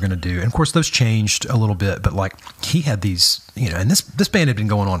songs we're going to do. And of course those changed a little bit, but he had these, and this band had been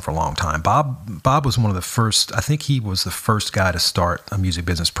going on for a long time. Bob was one of the first, I think he was the first guy to start a music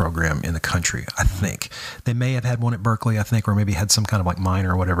business program in the country. I think they may have had one at Berkeley, I think, or maybe had some kind of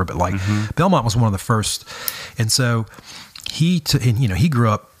minor or whatever, but Belmont was one of the first. And so he grew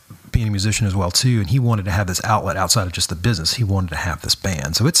up being a musician as well too, and he wanted to have this outlet outside of just the business. He wanted to have this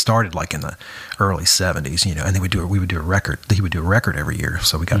band, so it started in the early 70s, and we would do a record. He would do a record every year,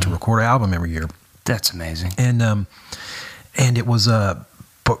 so we got to record an album every year. That's amazing. And it was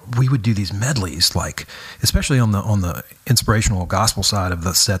but we would do these medleys, especially on the inspirational gospel side of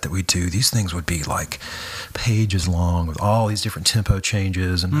the set that we do. These things would be pages long with all these different tempo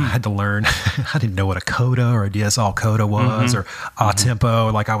changes, and I had to learn. I didn't know what a coda or a DSL coda was, or a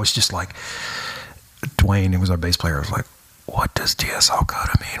tempo. I was just Dwayne, who was our bass player, was what does DSL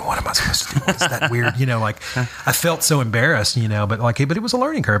coda mean? What am I supposed to do? Is that weird? I felt so embarrassed, but it was a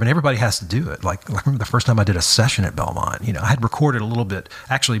learning curve, and everybody has to do it. I remember the first time I did a session at Belmont, I had recorded a little bit,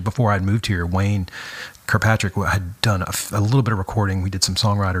 actually before I'd moved here. Wayne Kirkpatrick had done a little bit of recording. We did some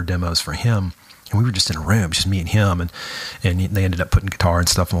songwriter demos for him, and we were just in a room, just me and him, and they ended up putting guitar and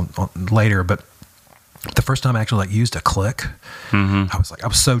stuff on later, but the first time I actually used a click, I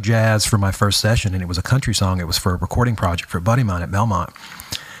was so jazzed for my first session, and it was a country song. It was for a recording project for a buddy of mine at Belmont,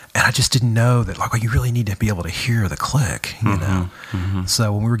 and I just didn't know that you really need to be able to hear the click,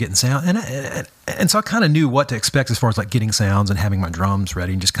 So when we were getting sound, and so I kind of knew what to expect as far as getting sounds and having my drums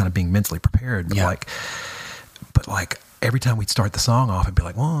ready and just kind of being mentally prepared. But every time we'd start the song off, it'd be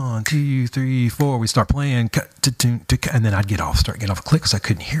 1, 2, 3, 4. We'd start playing, and then I'd start getting off a click because I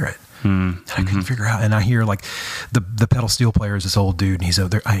couldn't hear it. And I couldn't figure out. And I hear the pedal steel player is this old dude, and he's over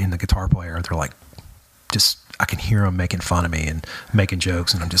there, and the guitar player, they're I can hear him making fun of me and making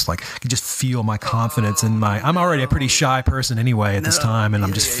jokes, and I'm just I can just feel my confidence and I'm already a pretty shy person anyway at this time, and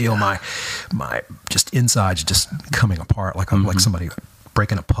I'm just feel my just insides just coming apart like somebody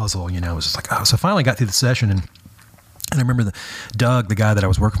breaking a puzzle. It was just so I finally got through the session, and I remember Doug, the guy that I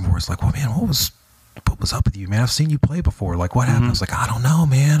was working for, was well, man, what was up with you, man? I've seen you play before. What happened? I was I don't know,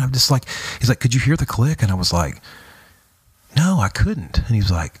 man. I'm just he's could you hear the click? And I was no, I couldn't. And he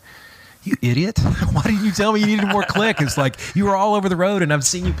was you idiot. Why didn't you tell me you needed more click? It's like, you were all over the road and I've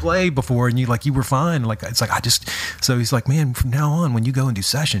seen you play before and you were fine. Like, it's like, so he's like, man, from now on, when you go and do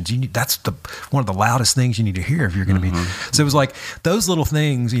sessions, that's one of the loudest things you need to hear if you're going to be. So it was like those little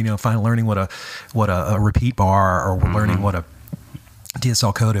things, finally learning what a repeat bar, or learning what a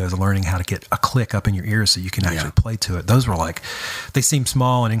DSL coda is, learning how to get a click up in your ears so you can actually play to it. Those were like, they seem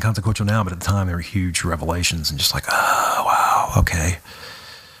small and inconsequential now, but at the time they were huge revelations, and just like, oh, wow, okay.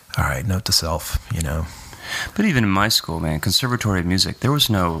 All right, note to self, But even in my school, man, conservatory of music, there was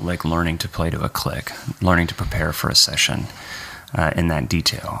no like learning to play to a click, learning to prepare for a session in that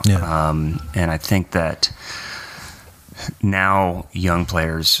detail. Yeah. And I think that now young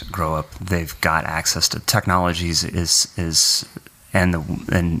players grow up, they've got access to technologies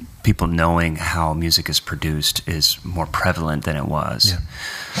and people knowing how music is produced is more prevalent than it was. Yeah.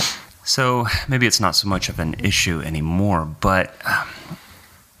 So maybe it's not so much of an issue anymore, but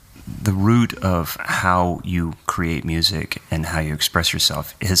the root of how you create music and how you express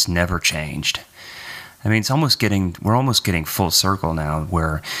yourself has never changed. I mean, we're almost getting full circle now,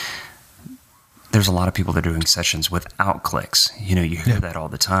 where there's a lot of people that are doing sessions without clicks. You hear that all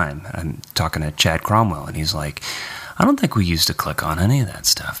the time. I'm talking to Chad Cromwell, and he's like, I don't think we used a click on any of that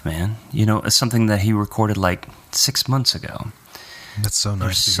stuff, man. It's something that he recorded like 6 months ago. That's so nice.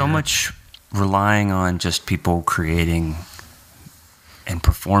 There's so much relying on just people creating and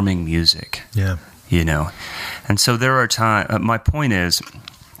performing music. Yeah. And so there are times, my point is,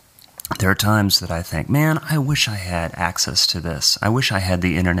 there are times that I think, man, I wish I had access to this. I wish I had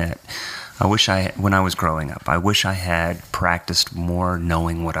the internet. When I was growing up, I wish I had practiced more,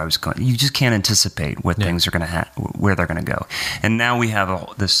 knowing what I was going. You just can't anticipate what things are going to where they're going to go. And now we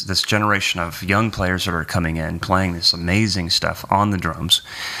have this generation of young players that are coming in, playing this amazing stuff on the drums.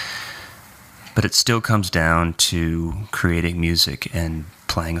 But it still comes down to creating music and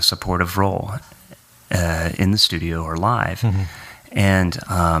playing a supportive role in the studio or live, and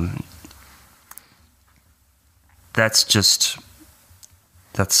that's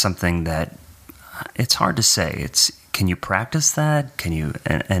something that it's hard to say. Can you practice that? Can you?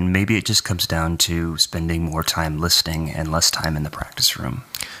 And maybe it just comes down to spending more time listening and less time in the practice room.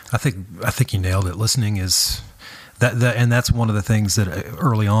 I think you nailed it. Listening is that, and that's one of the things that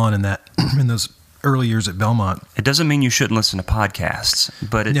early on in those early years at Belmont. It doesn't mean you shouldn't listen to podcasts,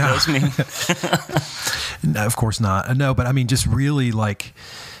 but it does mean. No, of course not. No, but I mean, just really like,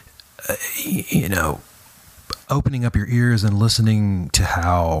 opening up your ears and listening to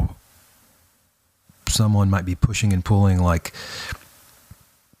how someone might be pushing and pulling,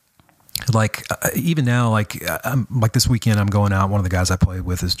 even now, I'm like this weekend, I'm going out. One of the guys I played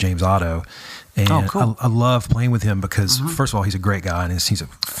with is James Otto, and cool. I love playing with him because first of all, he's a great guy and he's a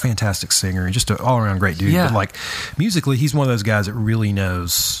fantastic singer and just an all around great dude. Yeah. But musically, he's one of those guys that really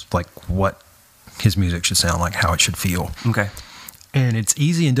knows what his music should sound like, how it should feel. Okay. And it's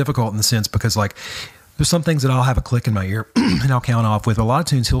easy and difficult in the sense because there's some things that I'll have a click in my ear and I'll count off with. A lot of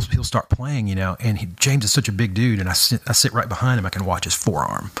tunes he'll start playing, and James is such a big dude, and I sit right behind him. I can watch his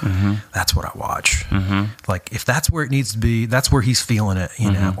forearm. That's what I watch. If that's where it needs to be, that's where he's feeling it,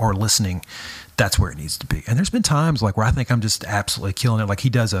 or listening, that's where it needs to be. And there's been times where I think I'm just absolutely killing it. Like he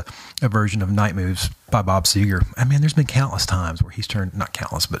does a version of Night Moves by Bob Seger. I mean, there's been countless times where he's turned, not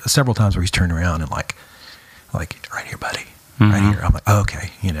countless, but several times where he's turned around and like right here, buddy. Right here. I'm like,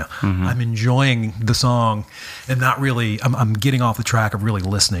 okay, I'm enjoying the song and not really, I'm getting off the track of really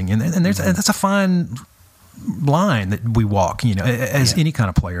listening. And that's a fine line that we walk, as any kind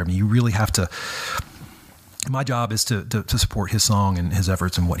of player. I mean, you really have to, my job is to support his song and his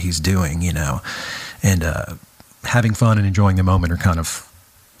efforts and what he's doing, and having fun and enjoying the moment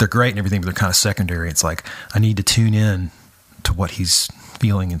they're great and everything, but they're kind of secondary. It's like, I need to tune in to what he's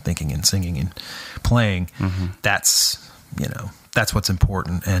feeling and thinking and singing and playing. That's what's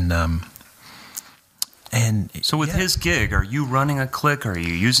important. And so with his gig, are you running a click? Are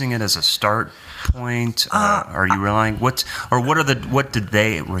you using it as a start point? Are you relying what did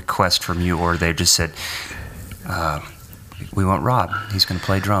they request from you, or they just said, we want Rob, he's going to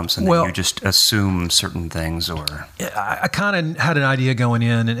play drums, and then you just assume certain things? Or I kind of had an idea going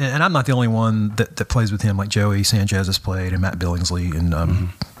in, and I'm not the only one that plays with him. Like Joey Sanchez has played, and Matt Billingsley, and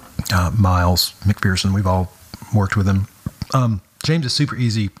Miles McPherson. We've all worked with him. James is super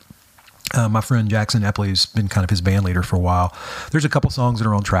easy. My friend Jackson Epley's been kind of his band leader for a while. There's a couple songs that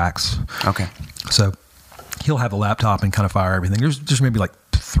are on tracks. Okay. So he'll have a laptop and kind of fire everything. There's maybe like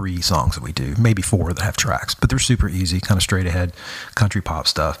 3 songs that we do, maybe 4 that have tracks, but they're super easy, kind of straight ahead country pop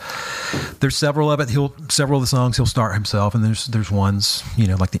stuff. There's several of the songs he'll start himself, and there's ones,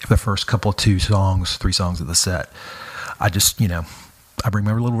 like the first couple of 2 songs, 3 songs of the set. I just, I bring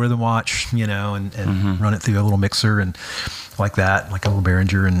my little rhythm watch, and run it through a little mixer and like that, like a little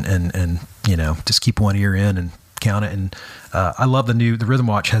Behringer, and just keep one ear in and count it. And I love the rhythm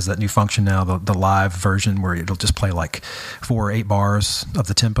watch has that new function now, the live version, where it'll just play like 4 or 8 bars of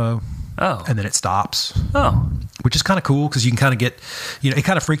the tempo. Oh. And then it stops. Oh. Which is kind of cool because you can kind of get, it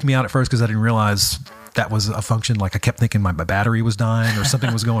kind of freaked me out at first because I didn't realize that was a function. Like I kept thinking my battery was dying or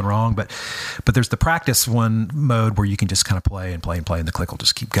something was going wrong. But there's the practice one mode where you can just kind of play and the click will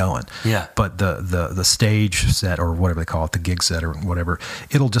just keep going. Yeah. But the stage set, or whatever they call it, the gig set or whatever,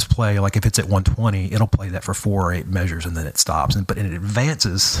 it'll just play, like if it's at 120, it'll play that for 4 or 8 measures and then it stops. But it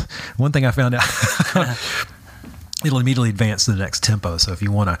advances. One thing I found out, it'll immediately advance to the next tempo. So if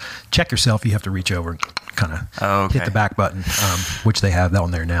you want to check yourself, you have to reach over and kind of hit the back button, which they have that on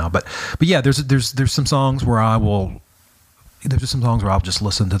there now. But yeah, there's some songs where I'll just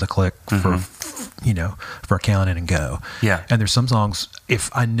listen to the click for a count in and go. Yeah. And there's some songs, if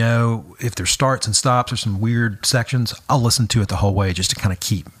I know if there's starts and stops or some weird sections, I'll listen to it the whole way just to kind of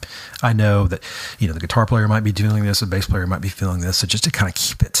I know that, the guitar player might be doing this, the bass player might be feeling this. So just to kind of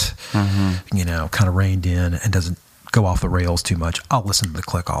keep it, kind of reined in and doesn't go off the rails too much, I'll listen to the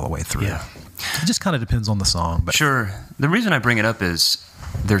click all the way through. Yeah. It just kind of depends on the song. But sure. The reason I bring it up is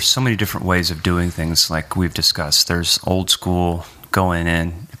there's so many different ways of doing things, like we've discussed. There's old school, going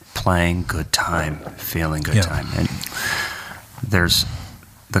in, playing, good time, feeling good time. And there's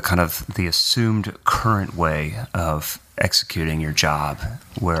the assumed current way of executing your job,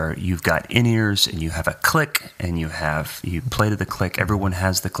 where you've got in-ears and you have a click and you play to the click. Everyone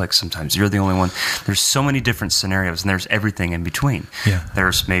has the click. Sometimes you're the only one. There's so many different scenarios, and there's everything in between. Yeah.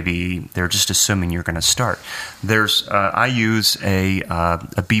 They're just assuming you're going to start. I use a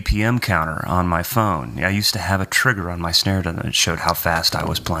BPM counter on my phone. I used to have a trigger on my snare drum that showed how fast I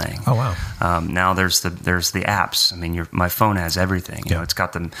was playing. Oh wow. Now there's the apps. I mean, my phone has everything. It's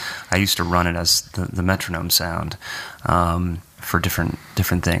got I used to run it as the metronome sound. For different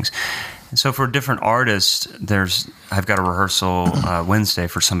things. And so for different artists, I've got a rehearsal Wednesday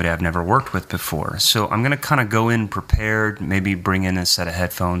for somebody I've never worked with before. So I'm going to kind of go in prepared, maybe bring in a set of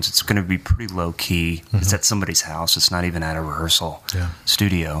headphones. It's going to be pretty low key. Mm-hmm. It's at somebody's house. It's not even at a rehearsal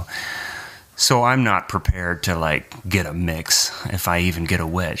studio. So I'm not prepared to get a mix. If I even get a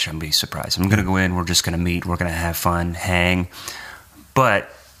wedge, I'm going to be surprised. I'm going to go in, we're just going to meet, we're going to have fun, hang.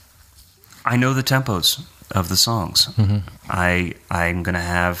 But I know the tempos of the songs. Mm-hmm. I'm going to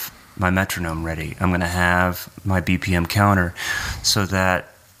have my metronome ready. I'm going to have my BPM counter so that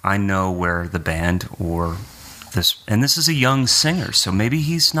I know where the band or this, and this is a young singer, so maybe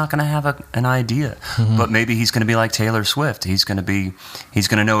he's not going to have an idea, but maybe he's going to be like Taylor Swift. He's going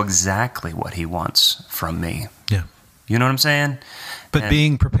to know exactly what he wants from me. Yeah. You know what I'm saying? But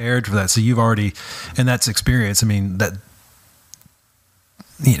being prepared for that. So you've already, and that's experience. I mean, that,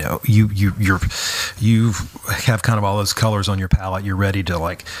 you have kind of all those colors on your palette. You're ready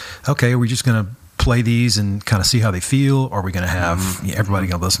to okay, are we just going to play these and kind of see how they feel? Or are we going to have everybody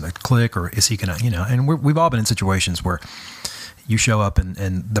going to listen to the click? Or is he going to, and we've all been in situations where you show up and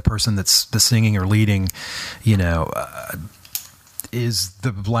the person that's the singing or leading, is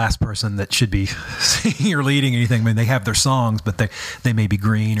the last person that should be singing or leading anything. I mean, they have their songs, but they may be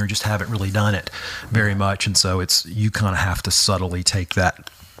green or just haven't really done it very much. And so you kind of have to subtly take that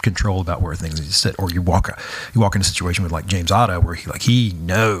control about where things sit. Or you walk in a situation with James Otto, where he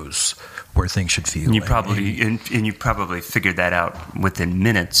knows where things should feel. And you probably figured that out within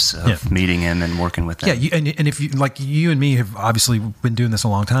minutes of meeting him and working with him. Yeah, and if you and me have obviously been doing this a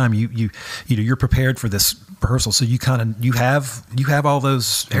long time, you're prepared for this rehearsal, so you have all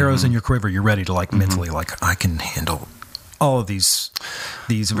those arrows in your quiver. You're ready to mentally I can handle all of these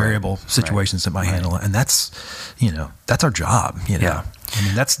variable situations that might handle it, and that's our job. Yeah. I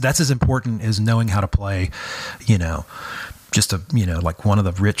mean, that's as important as knowing how to play. Just one of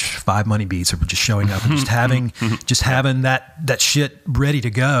the rich 5 money beats, or just showing up and just having that shit ready to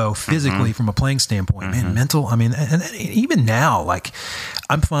go physically from a playing standpoint. Man, mental. I mean, and even now,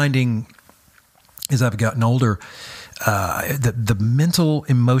 I'm finding as I've gotten older, the mental,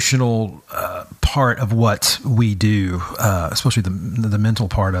 emotional part of what we do, especially the mental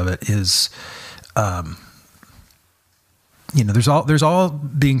part of it, is. There's all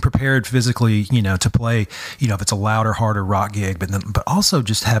being prepared physically, to play, if it's a louder, harder rock gig, but also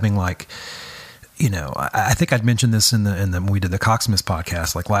just having I think I'd mentioned this when we did the Cocksmith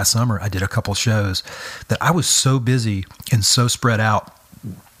podcast, last summer. I did a couple shows that I was so busy and so spread out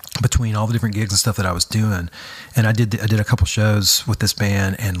between all the different gigs and stuff that I was doing. And I did a couple shows with this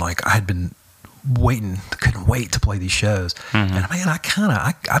band, and I had been couldn't wait to play these shows. Mm-hmm. And man,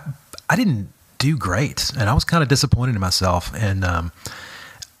 I didn't do great. And I was kind of disappointed in myself. And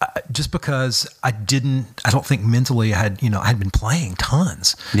just because I don't think mentally I had been playing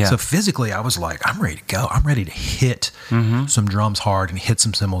tons. Yeah. So physically I was like, I'm ready to go. I'm ready to hit some drums hard and hit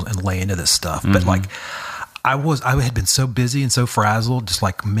some cymbals and lay into this stuff. But like I had been so busy and so frazzled, just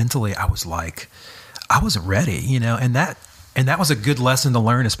like mentally, I was like, I wasn't ready, and that was a good lesson to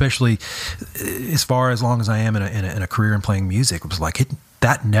learn, especially as far as long as I am in a career in playing music. It was like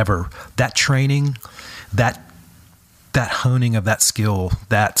that training, that honing of that skill,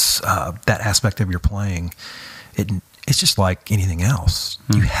 that aspect of your playing, it's just like anything else.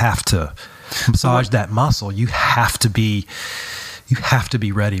 You have to massage that muscle. You have to be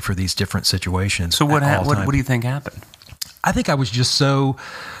ready for these different situations. So what do you think happened? I think I was just so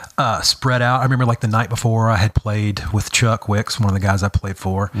spread out. I remember like the night before I had played with Chuck Wicks, one of the guys I played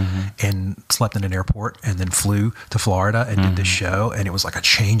for, and slept in an airport and then flew to Florida and did this show. And it was like a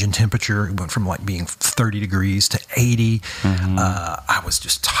change in temperature. It went from like being 30 degrees to 80. I was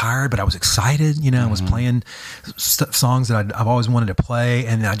just tired, but I was excited. I was playing songs that I've always wanted to play.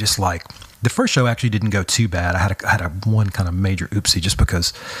 And I just like, the first show actually didn't go too bad. I had a one kind of major oopsie just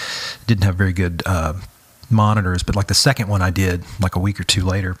because it didn't have very good monitors. But like the second one I did like a week or two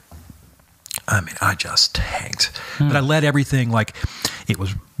later, I mean, I just tanked. But I let everything, like, it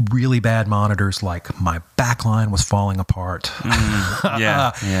was really bad monitors. Like my backline was falling apart.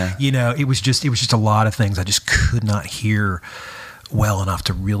 Yeah. It was just a lot of things I just could not hear well enough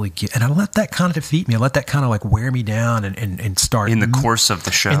to really get, and I let that kind of defeat me. I let that kind of like wear me down and start in the course of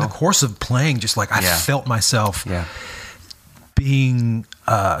the show. In the course of playing, just like I felt myself being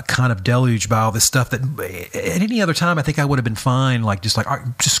kind of deluged by all this stuff that at any other time I think I would have been fine. Like just like, all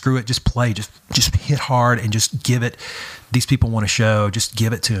right, just screw it, just play, just hit hard and just give it. These people want a show, just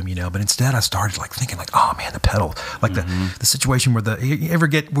give it to them, But instead I started like thinking like, oh man, the pedal, like the situation where you ever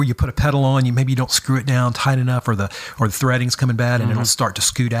get where you put a pedal on, maybe you don't screw it down tight enough, or the threading's coming bad and it'll start to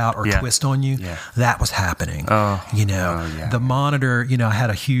scoot out or twist on you. Yeah. That was happening. The monitor, I had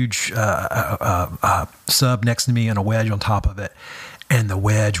a huge sub next to me and a wedge on top of it, and the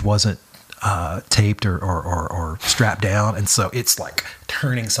wedge wasn't taped or strapped down, and so it's like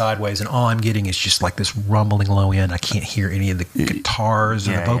turning sideways, and all I'm getting is just like this rumbling low end. I can't hear any of the guitars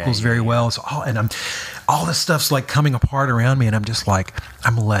or the vocals very well. So all this stuff's like coming apart around me, and I'm just like,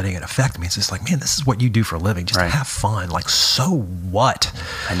 I'm letting it affect me. It's just like, man, this is what you do for a living. Just have fun. Like, so what?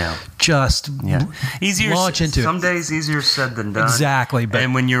 I know. Just easier. Launch into some it. days easier said than done. Exactly. But,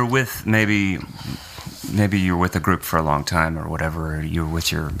 and when you're with maybe you're with a group for a long time or whatever, you're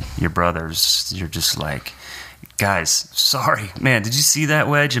with your brothers, you're just like, guys, sorry, man, did you see that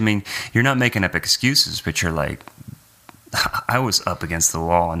wedge? I mean, you're not making up excuses, but you're like, I was up against the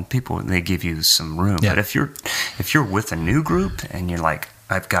wall, and people, they give you some room. But if you're with a new group and you're like,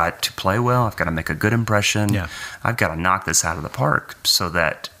 I've got to play well, I've got to make a good impression, I've got to knock this out of the park so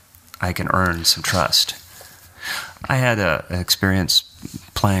that I can earn some trust. I had an experience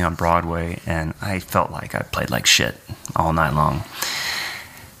playing on Broadway, and I felt like I played like shit all night long.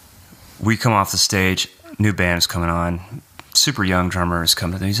 We come off the stage, new band's coming on, super young drummer is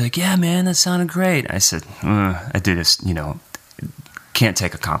coming. He's like, yeah, man, that sounded great. I said, I did this, can't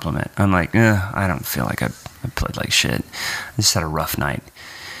take a compliment. I'm like, I don't feel like I played like shit. I just had a rough night.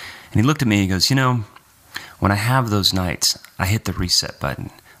 And he looked at me, he goes, when I have those nights, I hit the reset button.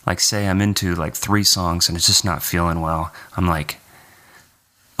 Like, say I'm into like 3 songs and it's just not feeling well. I'm like,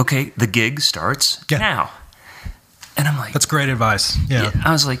 okay, the gig starts now. And I'm like, that's great advice. Yeah.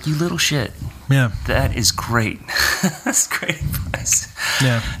 I was like, you little shit. Yeah. That is great. That's great advice.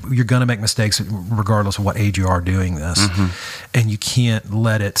 Yeah. You're going to make mistakes regardless of what age you are doing this. And you can't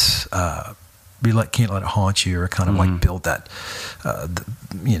let it, can't let it haunt you or kind of like build that,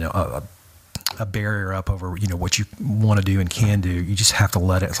 a barrier up over what you want to do and can do. You just have to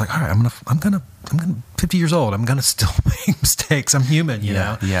let it. It's like, all right, I'm gonna 50 years old, I'm gonna still make mistakes. I'm human, you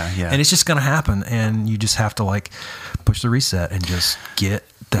know. And it's just gonna happen, and you just have to like push the reset and just get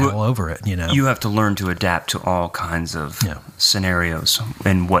the hell over it. You have to learn to adapt to all kinds of scenarios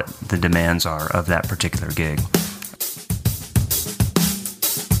and what the demands are of that particular gig.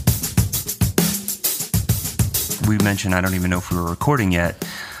 We mentioned, I don't even know if we were recording yet,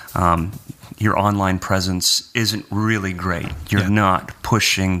 your online presence isn't really great. You're not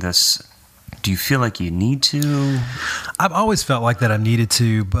pushing this. Do you feel like you need to? I've always felt like that I needed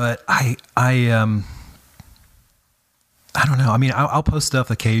to, but I don't know. I mean, I'll post stuff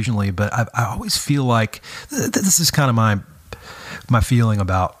occasionally, but I always feel like this is kind of my feeling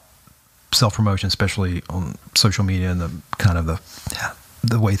about self-promotion, especially on social media and the kind of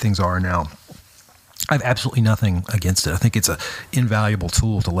the way things are now. I have absolutely nothing against it. I think it's an invaluable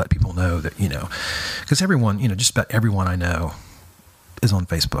tool to let people know that, because everyone, just about everyone I know is on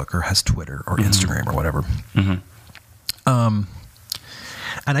Facebook or has Twitter or Instagram or whatever.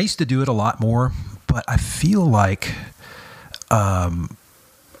 And I used to do it a lot more, but I feel like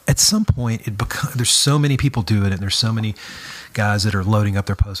at some point there's so many people doing it, and there's so many guys that are loading up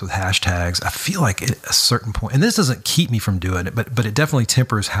their posts with hashtags. I feel like at a certain point, and this doesn't keep me from doing it, but it definitely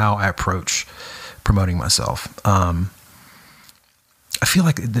tempers how I approach promoting myself. I feel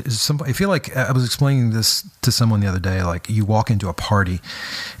like I was explaining this to someone the other day. Like, you walk into a party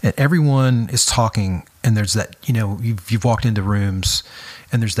and everyone is talking, and there's that, you've walked into rooms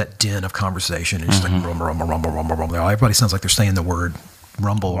and there's that din of conversation. And it's just like rumble, rumble, rumble, rumble, rumble. Everybody sounds like they're saying the word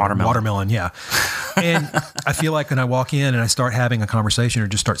rumble, watermelon. Yeah. And I feel like when I walk in and I start having a conversation or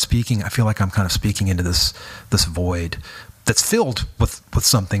just start speaking, I feel like I'm kind of speaking into this void that's filled with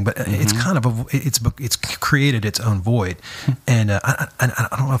something, but it's kind of it's created its own void. And I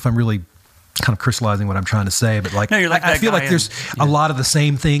don't know if I'm really kind of crystallizing what I'm trying to say, but like, no, I feel like there's a lot of the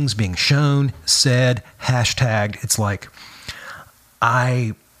same things being shown, said, hashtagged. It's like,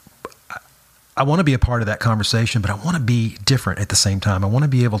 I want to be a part of that conversation, but I want to be different at the same time. I want to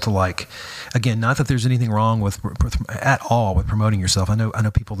be able to, like, again, not that there's anything wrong with at all with promoting yourself. I know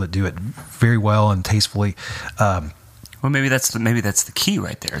people that do it very well and tastefully. Well, maybe that's the key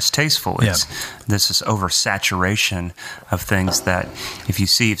right there. It's tasteful. It's this oversaturation of things that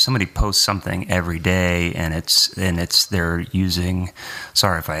if somebody posts something every day and they're using,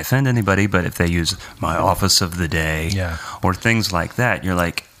 sorry if I offend anybody, but if they use my office of the day or things like that, you're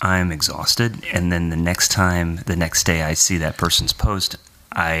like, I'm exhausted. And then the next day I see that person's post,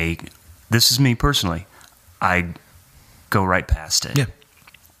 this is me personally, I go right past it. Yeah.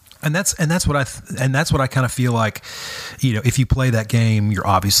 And that's what I kind of feel like, if you play that game, you're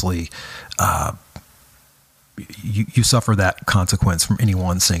obviously, you suffer that consequence from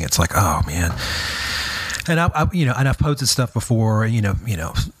anyone seeing it. It's like, oh man. And I've posted stuff before,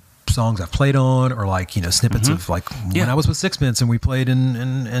 songs I've played on, or like, snippets of like when I was with Sixpence and we played in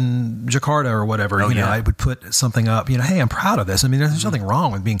Jakarta or whatever, I would put something up, hey, I'm proud of this. I mean, there's nothing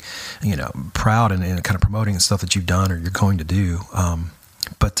wrong with being, proud and kind of promoting stuff that you've done or you're going to do.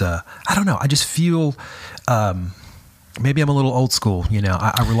 But I don't know. I just feel maybe I'm a little old school.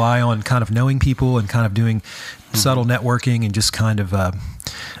 I rely on kind of knowing people and kind of doing subtle networking and just kind of,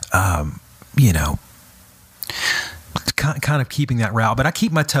 kind of keeping that route. But I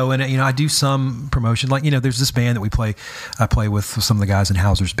keep my toe in it. I do some promotion. Like, there's this band that I play with some of the guys in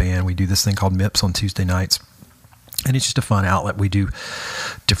Hauser's band. We do this thing called MIPS on Tuesday nights. And it's just a fun outlet. We do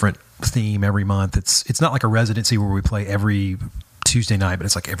different theme every month. It's not like a residency where we play every Tuesday night, but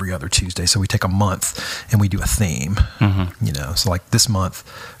it's like every other Tuesday. So we take a month and we do a theme, so like this month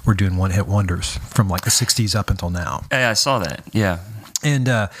we're doing one hit wonders from like the 60s up until now. Yeah, I saw that. Yeah. And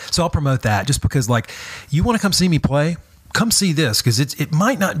so I'll promote that just because, like, you want to come see me play, come see this, because it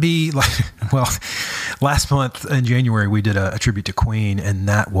might not be like, well, last month in January we did a tribute to Queen, and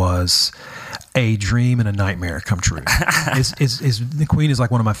that was a dream and a nightmare come true. The Queen is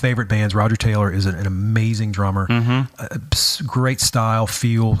like one of my favorite bands. Roger Taylor is an amazing drummer, great style,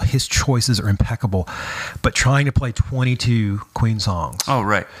 feel. His choices are impeccable, but trying to play 22 Queen songs. Oh,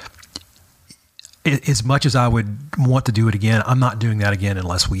 right. As much as I would want to do it again, I'm not doing that again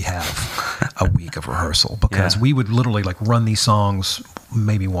unless we have a week of rehearsal, because we would literally like run these songs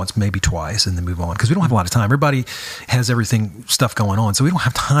maybe once, maybe twice, and then move on, because we don't have a lot of time. Everybody has stuff going on, so we don't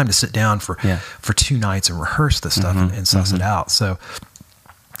have time to sit down for 2 nights and rehearse this stuff and suss it out. So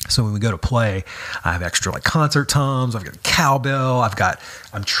when we go to play, I have extra like concert toms. I've got cowbell.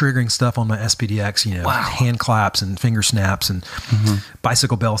 I'm triggering stuff on my SPDX, hand claps and finger snaps and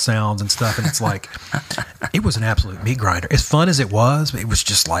bicycle bell sounds and stuff. And it's like, it was an absolute meat grinder. As fun as it was, it was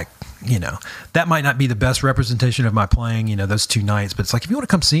just like, that might not be the best representation of my playing, those 2 nights. But it's like, if you want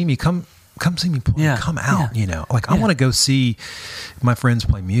to come see me, come see me play. Come out, I want to go see my friends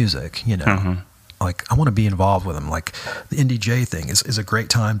play music, Like, I want to be involved with them. Like, the NDJ thing is a great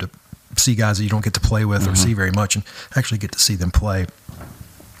time to see guys that you don't get to play with or see very much, and actually get to see them play.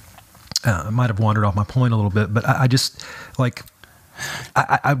 I might have wandered off my point a little bit, but I just, like,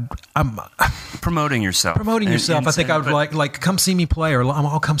 I'm promoting yourself. I think I would like come see me play, or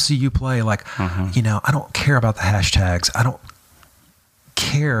I'll come see you play. Like, I don't care about the hashtags. I don't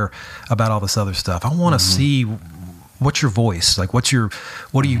care about all this other stuff. I want to see what's your voice? Like, what are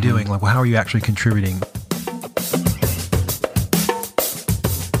you doing? Like, how are you actually contributing?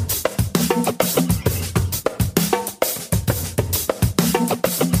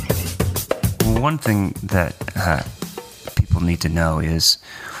 One thing that people need to know is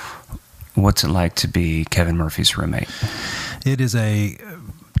what's it like to be Kevin Murphy's roommate? It is a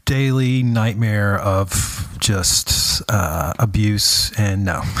daily nightmare of just abuse, and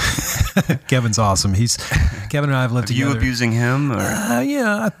no. Kevin's awesome. Kevin and I have lived together. Are you abusing him? Or?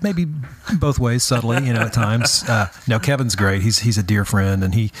 Yeah, maybe both ways, subtly, at times. No, Kevin's great. He's a dear friend,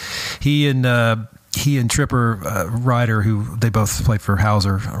 and he and Tripper Ryder, who they both played for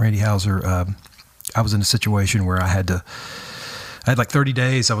Randy Houser. I was in a situation where I had like 30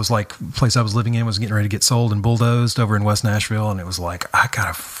 days. I was like, the place I was living in was getting ready to get sold and bulldozed over in West Nashville. And it was like, I got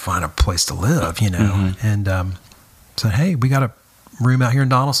to find a place to live, Mm-hmm. and said, hey, we got a room out here in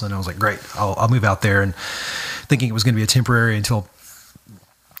Donaldson. I was like, great, I'll move out there. And thinking it was going to be a temporary until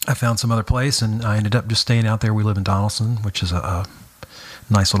I found some other place. And I ended up just staying out there. We live in Donaldson, which is a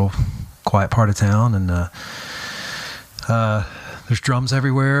nice little quiet part of town. And, there's drums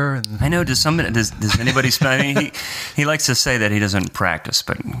everywhere. And I know. Does anybody? I mean, he likes to say that he doesn't practice,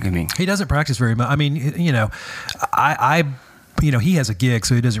 but I mean, he doesn't practice very much. I mean, I he has a gig,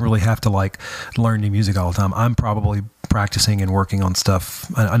 so he doesn't really have to like learn new music all the time. I'm probably practicing and working on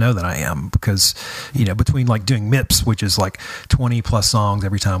stuff. I know that I am because, between like doing MIPS, which is like 20 plus songs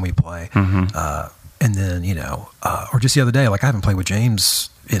every time we play, and then or just the other day, like I haven't played with James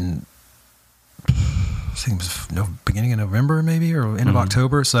in, I think it was beginning of November maybe, or end of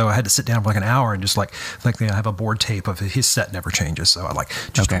October. So I had to sit down for like an hour and just like I have a board tape of his set never changes. So I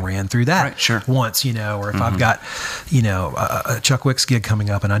just ran through that once, or if I've got, a Chuck Wicks gig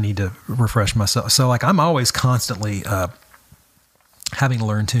coming up and I need to refresh myself. So like I'm always constantly having to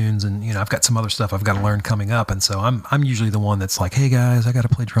learn tunes, and I've got some other stuff I've got to learn coming up. And so I'm usually the one that's like, hey guys, I got to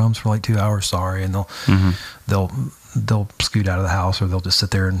play drums for like 2 hours. Sorry. And they'll scoot out of the house, or they'll just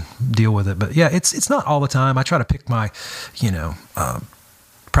sit there and deal with it. But yeah, it's not all the time. I try to pick my,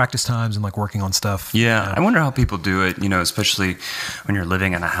 practice times and like working on stuff. Yeah. I wonder how people do it, especially when you're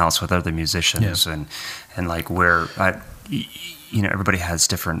living in a house with other musicians and like where everybody has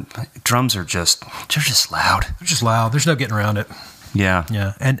different drums they're just loud. They're just loud. There's no getting around it. Yeah.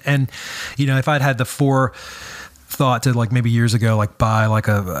 Yeah. And if I'd had the forethought to like maybe years ago, like buy like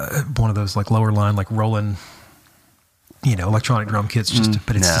one of those like lower line, like Roland, electronic drum kits,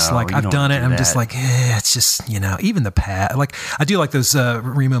 but it's just like, I've done it. And I'm just like, it's just, even the pad, like I do like those,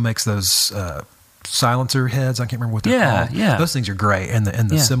 Remo makes those, silencer heads. I can't remember what they're called. Yeah. Those things are great. And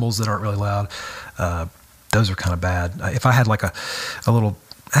the cymbals that aren't really loud, those are kind of bad. If I had like a little,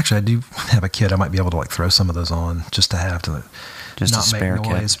 actually I do have a kit, I might be able to like throw some of those on just to have to just not make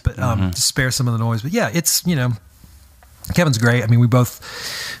noise, kit. But, to spare some of the noise. But yeah, it's, Kevin's great. I mean, we're both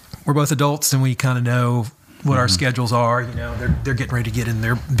adults and we kind of know what our schedules are. They're getting ready to get in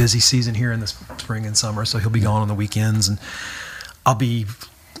their busy season here in the spring and summer. So he'll be gone on the weekends, and I'll be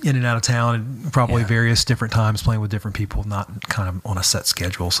in and out of town and probably various different times playing with different people, not kind of on a set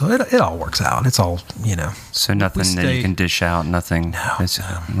schedule. So it all works out. It's all, So nothing that you can dish out, nothing. No.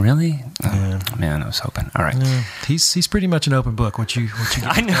 Really? Oh, man, I was hoping. All right. Yeah. He's pretty much an open book. What you get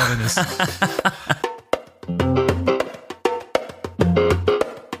I know. Kevin is.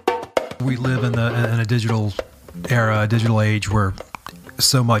 We live in a digital era, a digital age where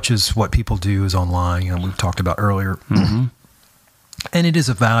so much is what people do is online. We've talked about earlier. And it is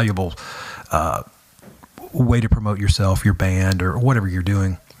a valuable way to promote yourself, your band, or whatever you're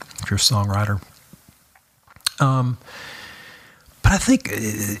doing if you're a songwriter. But I think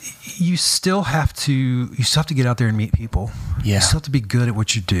you still have to get out there and meet people. Yeah. You still have to be good at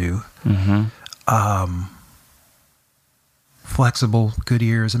what you do. Flexible, good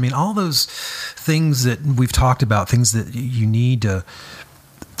ears. I mean, all those things that we've talked about, things that you need to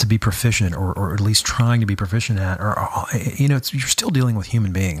be proficient, or at least trying to be proficient at, or you're still dealing with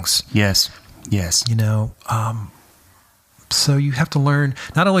human beings. Yes. So you have to learn.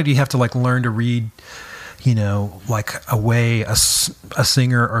 Not only do you have to like learn to read, like a way a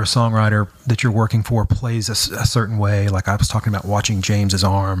singer or a songwriter that you're working for plays a certain way. Like I was talking about watching James's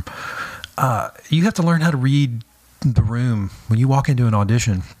arm. You have to learn how to read the room when you walk into an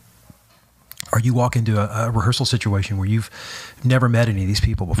audition, or you walk into a rehearsal situation where you've never met any of these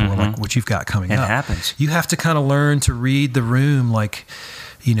people before, like what you've got coming up. It happens. You have to kind of learn to read the room. Like,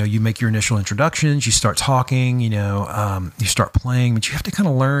 you make your initial introductions, you start talking, you start playing, but you have to kind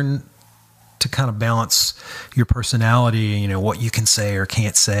of learn to kind of balance your personality, what you can say or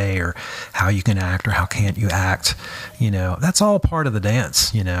can't say, or how you can act or how can't you act. That's all part of the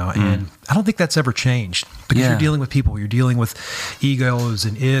dance, and I don't think that's ever changed, because you're dealing with people, you're dealing with egos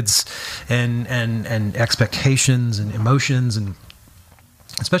and ids and expectations and emotions, and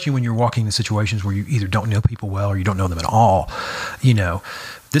especially when you're walking into situations where you either don't know people well or you don't know them at all.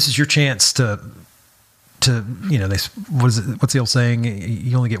 This is your chance to to, what's the old saying?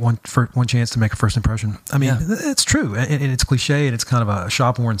 You only get one chance to make a first impression. I mean, it's true, and it's cliche, and it's kind of a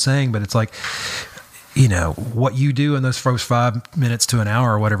shop-worn saying, but it's like, what you do in those first 5 minutes to an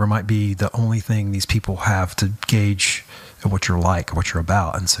hour or whatever might be the only thing these people have to gauge what you're like, what you're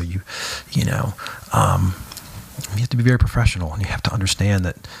about. And so you have to be very professional, and you have to understand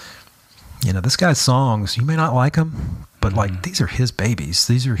that, this guy's songs, you may not like them, but like, these are his babies.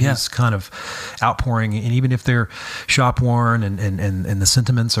 These are his kind of outpouring. And even if they're shop worn and the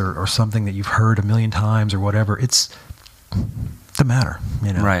sentiments are something that you've heard a million times or whatever, it's the matter,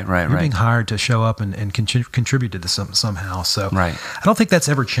 Right. You're being hired to show up and contribute to this somehow. So right. I don't think that's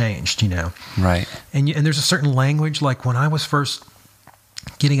ever changed, Right. And there's a certain language, like when I was first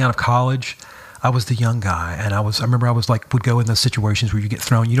getting out of college, I was the young guy, and I remember I was like, would go in those situations where you get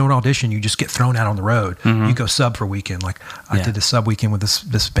thrown, you don't audition, you just get thrown out on the road. You go sub for a weekend. Like I did a sub weekend with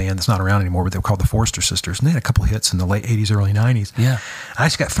this band that's not around anymore, but they were called the Forrester Sisters, and they had a couple hits in the late 80s, early 90s. Yeah. I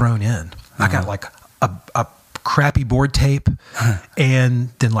just got thrown in. I got like a crappy board tape and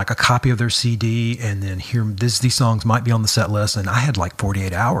then like a copy of their CD, and then these songs might be on the set list, and I had like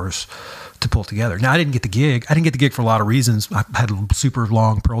 48 hours to pull together. Now, I didn't get the gig. I didn't get the gig for a lot of reasons. I had super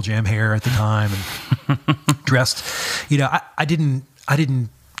long Pearl Jam hair at the time and dressed, I didn't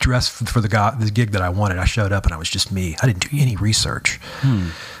dress for the gig that I wanted. I showed up and I was just me. I didn't do any research.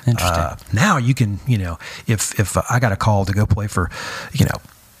 Interesting. Now you can, if I got a call to go play for,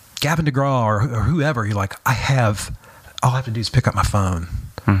 Gavin DeGraw or whoever, you're like, all I have to do is pick up my phone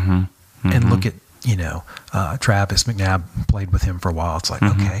and look at, Travis McNabb, played with him for a while. It's like,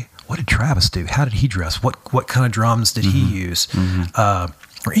 okay, what did Travis do? How did he dress? What kind of drums did he use? Or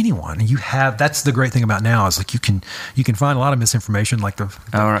anyone. That's the great thing about now, is like you can find a lot of misinformation, like the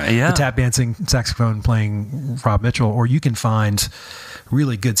tap dancing saxophone playing Rob Mitchell, or you can find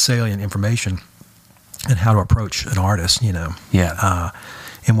really good salient information and how to approach an artist,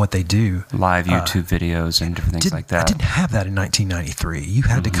 and what they do. Live YouTube videos and different things like that. I didn't have that in 1993. You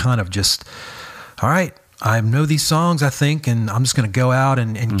had to kind of just, all right, I know these songs, I think, and I'm just going to go out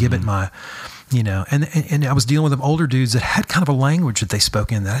and give it my, and I was dealing with them older dudes that had kind of a language that they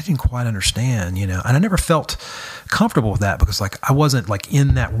spoke in that I didn't quite understand, and I never felt comfortable with that, because like I wasn't like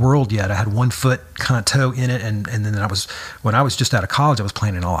in that world yet. I had 1 foot kind of toe in it, and then when I was just out of college, I was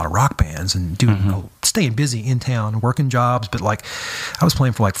playing in a lot of rock bands and staying busy in town, working jobs, but like I was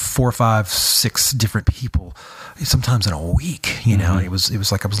playing for like 4, 5, 6 different people, sometimes in a week, and it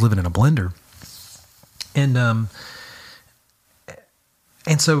was like I was living in a blender. And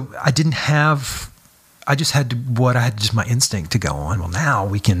so I just had just my instinct to go on. Well, now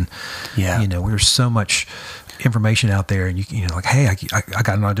we can, there's so much information out there, and like, hey, I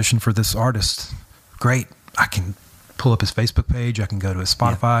got an audition for this artist. Great. I can pull up his Facebook page. I can go to his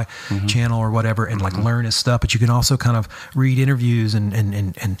Spotify channel or whatever and like learn his stuff. But you can also kind of read interviews and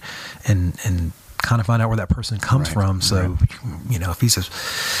kind of find out where that person comes from. So, if he's a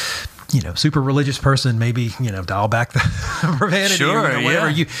super religious person, maybe, dial back the profanity or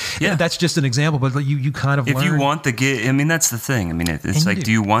whatever. That's just an example, but you kind of learn. If you want the gig, I mean, that's the thing. I mean, it's like,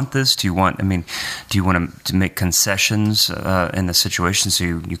 do you want this? Do you want to make concessions in the situation so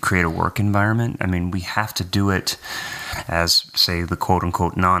you create a work environment? I mean, we have to do it as, say, the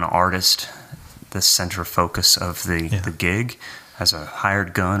quote-unquote non-artist, the center focus of the gig, as a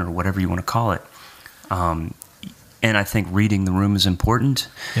hired gun or whatever you want to call it. And I think reading the room is important.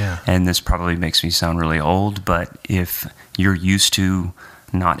 Yeah. And this probably makes me sound really old, but if you're used to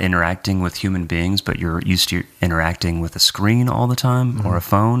not interacting with human beings, but you're used to interacting with a screen all the time or a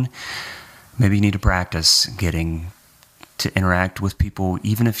phone, maybe you need to practice getting to interact with people.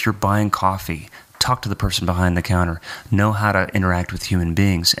 Even if you're buying coffee, talk to the person behind the counter. Know how to interact with human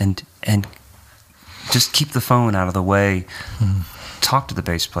beings, and just keep the phone out of the way. Talk to the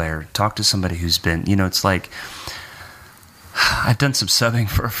bass player. Talk to somebody who's been, it's like, I've done some subbing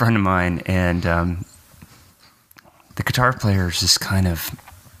for a friend of mine, and the guitar player is just kind of,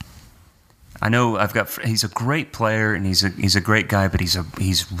 I know he's a great player, and he's a great guy, but he's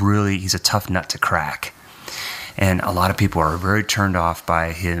a tough nut to crack. And a lot of people are very turned off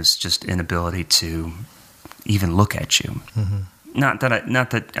by his just inability to even look at you. Not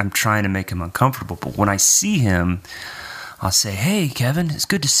that I'm trying to make him uncomfortable, but when I see him, I'll say, "Hey, Kevin, it's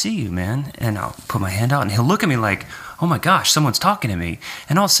good to see you, man." And I'll put my hand out, and he'll look at me like, "Oh my gosh, someone's talking to me."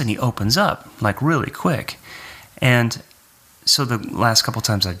 And all of a sudden he opens up, like really quick. And so the last couple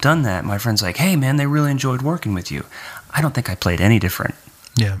times I've done that, my friend's like, "Hey, man, they really enjoyed working with you." I don't think I played any different.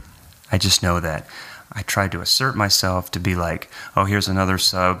 Yeah. I just know that I tried to assert myself to be like, "Oh, here's another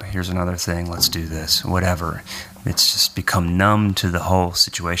sub, here's another thing, let's do this," whatever. It's just become numb to the whole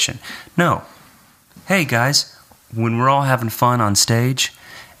situation. No. hey guys, when we're all having fun on stage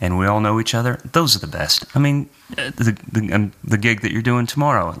and we all know each other, those are the best. I mean, the gig that you're doing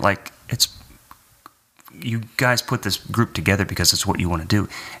tomorrow, like, it's, you guys put this group together because it's what you want to do,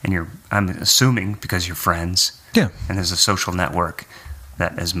 and I'm assuming because you're friends. Yeah. And there's a social network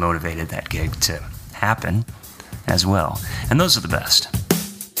that has motivated that gig to happen as well. And those are the best.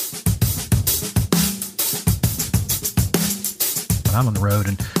 When I'm on the road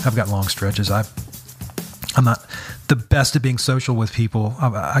and I've got long stretches, I'm not the best at being social with people.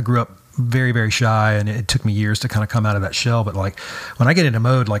 I grew up very, very shy, and it took me years to kind of come out of that shell. But like when I get into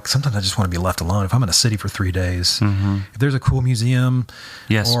mode, like sometimes I just want to be left alone. If I'm in a city for 3 days, if there's a cool museum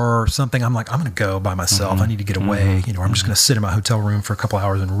or something, I'm like, I'm going to go by myself. I need to get away. You know, I'm just going to sit in my hotel room for a couple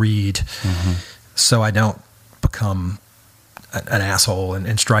hours and read, so I don't become an asshole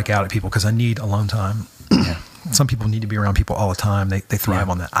and strike out at people, because I need alone time. Some people need to be around people all the time. They thrive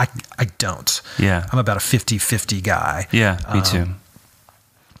on that. I don't. Yeah. I'm about a 50-50 guy. Yeah, me too.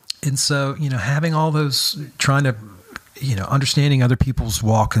 And so, you know, having all those, trying to, you know, understanding other people's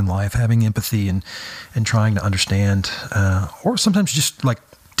walk in life, having empathy and trying to understand, or sometimes just like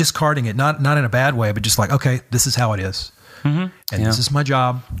discarding it, not in a bad way, but just like, okay, this is how it is. And this is my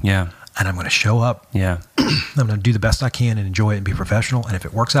job. Yeah. And I'm going to show up. Yeah. I'm going to do the best I can and enjoy it and be professional. And if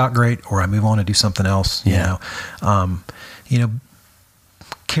it works out, great, or I move on and do something else, you know,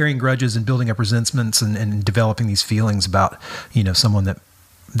 carrying grudges and building up resentments and developing these feelings about, you know, someone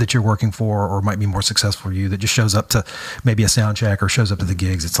that you're working for or might be more successful for you, that just shows up to maybe a sound check or shows up to the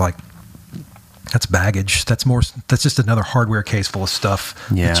gigs. It's like, that's baggage. That's just another hardware case full of stuff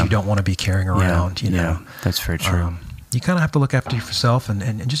that you don't want to be carrying around, you know. Yeah, that's very true. You kind of have to look after yourself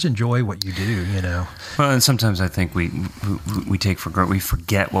and just enjoy what you do, you know. Well, and sometimes I think we take for granted, we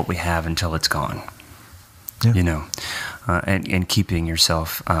forget what we have until it's gone. Yeah. You know, and keeping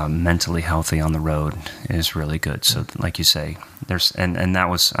yourself mentally healthy on the road is really good. So, like you say, and that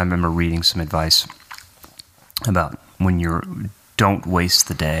was, I remember reading some advice about don't waste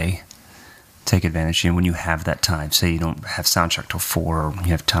the day, take advantage. And when you have that time, say you don't have sound check till 4, or when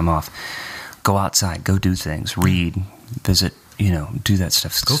you have time off, go outside, go do things, read, visit, you know, do that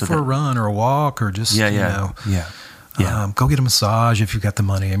stuff. Go for a run or a walk, or just, you know, go get a massage if you've got the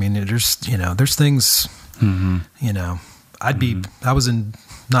money. I mean, there's things, you know, I was in,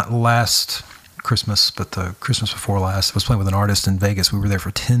 not last Christmas, but the Christmas before last, I was playing with an artist in Vegas. We were there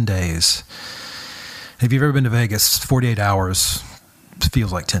for 10 days. If you've ever been to Vegas, 48 hours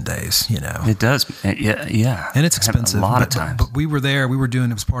feels like 10 days, you know. It does. Yeah. And it's expensive. A lot of times. But we were there. We were doing,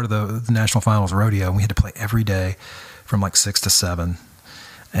 it was part of the National Finals Rodeo, and we had to play every day from like 6 to 7.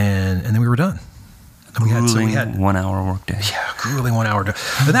 And then we were done. Grueling 1-hour workday. Yeah, grueling 1 hour.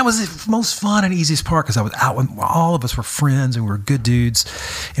 But that was the most fun and easiest part, because I was out when all of us were friends and we were good dudes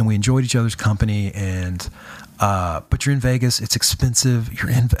and we enjoyed each other's company. And but you're in Vegas, it's expensive.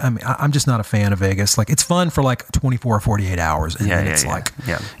 I'm just not a fan of Vegas. Like, it's fun for like 24 or 48 hours, and then it's like,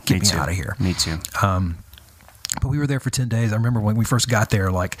 get me out of here. Me too. But we were there for 10 days. I remember when we first got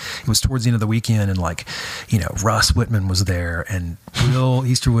there, like, it was towards the end of the weekend, and like, you know, Russ Whitman was there, and Will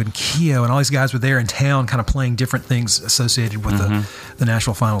Easterwood and Keo, and all these guys were there in town, kind of playing different things associated with the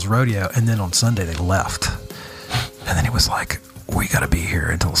National Finals Rodeo. And then on Sunday they left, and then it was like, we got to be here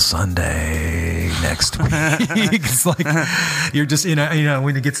until Sunday next week. It's like, you're just, you know,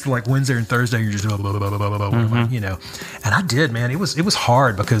 when it gets to like Wednesday and Thursday, you're just, you know. And I did, man. It was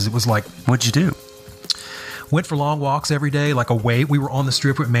hard, because it was like, what'd you do? Went for long walks every day, like we were on the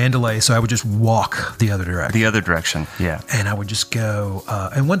Strip with Mandalay, so I would just walk the other direction. Yeah. And I would just go,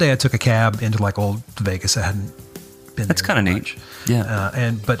 and one day I took a cab into like old Vegas. I hadn't been there. That's kind of neat.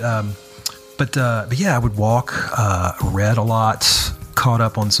 Yeah. But yeah, I would walk, read a lot, caught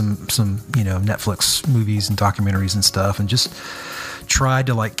up on some, you know, Netflix movies and documentaries and stuff, and just tried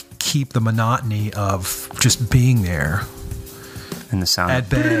to like keep the monotony of just being there. And the sound at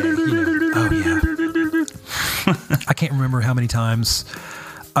bay, you know. Oh yeah. I can't remember how many times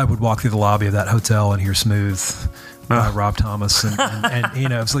I would walk through the lobby of that hotel and hear Smooth by Rob Thomas, and you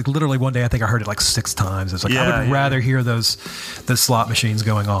know, it's like literally one day I think I heard it like 6 times. It's like, I would rather hear those slot machines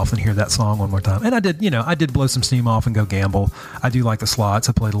going off than hear that song one more time. And I did blow some steam off and go gamble. I do like the slots.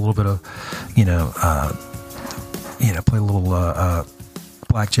 I played a little bit of, played a little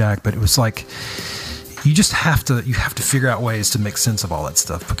blackjack, but it was like, you have to figure out ways to make sense of all that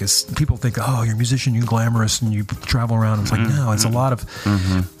stuff, because people think, oh, you're a musician, you're glamorous, and you travel around. It's like, no, it's a lot of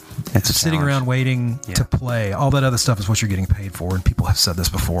it's sitting around waiting to play. All that other stuff is what you're getting paid for, and people have said this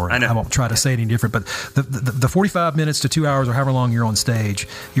before. And I won't try to say it any different, but the 45 minutes to 2 hours or however long you're on stage,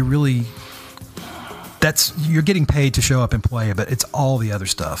 you're getting paid to show up and play, but it's all the other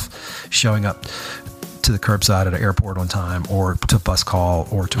stuff, showing up to the curbside at an airport on time, or to bus call,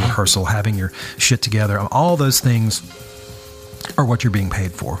 or to rehearsal, having your shit together. All those things are what you're being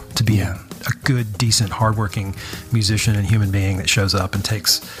paid for, to be a good, decent, hardworking musician and human being that shows up and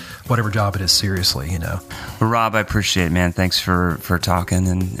takes whatever job it is seriously, you know. Well, Rob, I appreciate it, man. Thanks for talking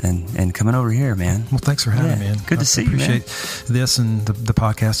and coming over here, man. Well, thanks for having me, man. Good to see you, man. I appreciate this, and the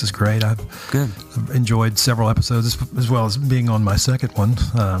podcast is great. I've enjoyed several episodes as well as being on my second one.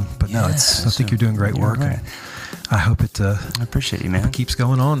 But I think you're doing great work. Right. I hope it. I appreciate you, man. It keeps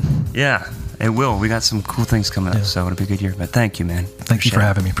going on. Yeah, it will. We got some cool things coming up, so it'll be a good year. But thank you, man. Thank you for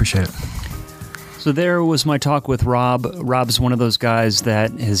having me. Appreciate it. So there was my talk with Rob. Rob's one of those guys that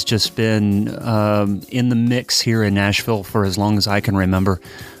has just been in the mix here in Nashville for as long as I can remember.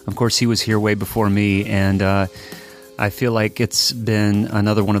 Of course, he was here way before me, and I feel like it's been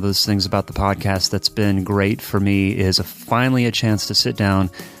another one of those things about the podcast that's been great for me, is finally a chance to sit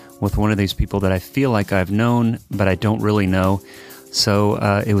down with one of these people that I feel like I've known, but I don't really know. So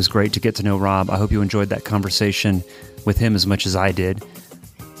it was great to get to know Rob. I hope you enjoyed that conversation with him as much as I did.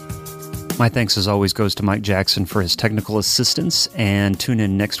 My thanks, as always, goes to Mike Jackson for his technical assistance, and tune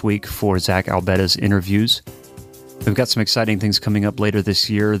in next week for Zach Albetta's interviews. We've got some exciting things coming up later this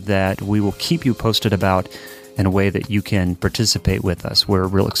year that we will keep you posted about in a way that you can participate with us. We're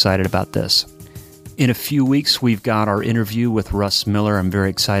real excited about this. In a few weeks, we've got our interview with Russ Miller. I'm very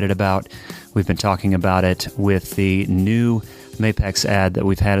excited about. We've been talking about it with the new Mapex ad that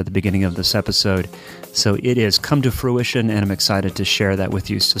we've had at the beginning of this episode. So it has come to fruition, and I'm excited to share that with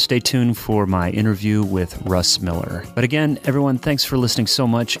you. So stay tuned for my interview with Russ Miller. But again, everyone, thanks for listening so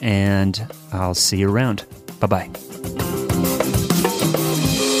much, and I'll see you around. Bye-bye.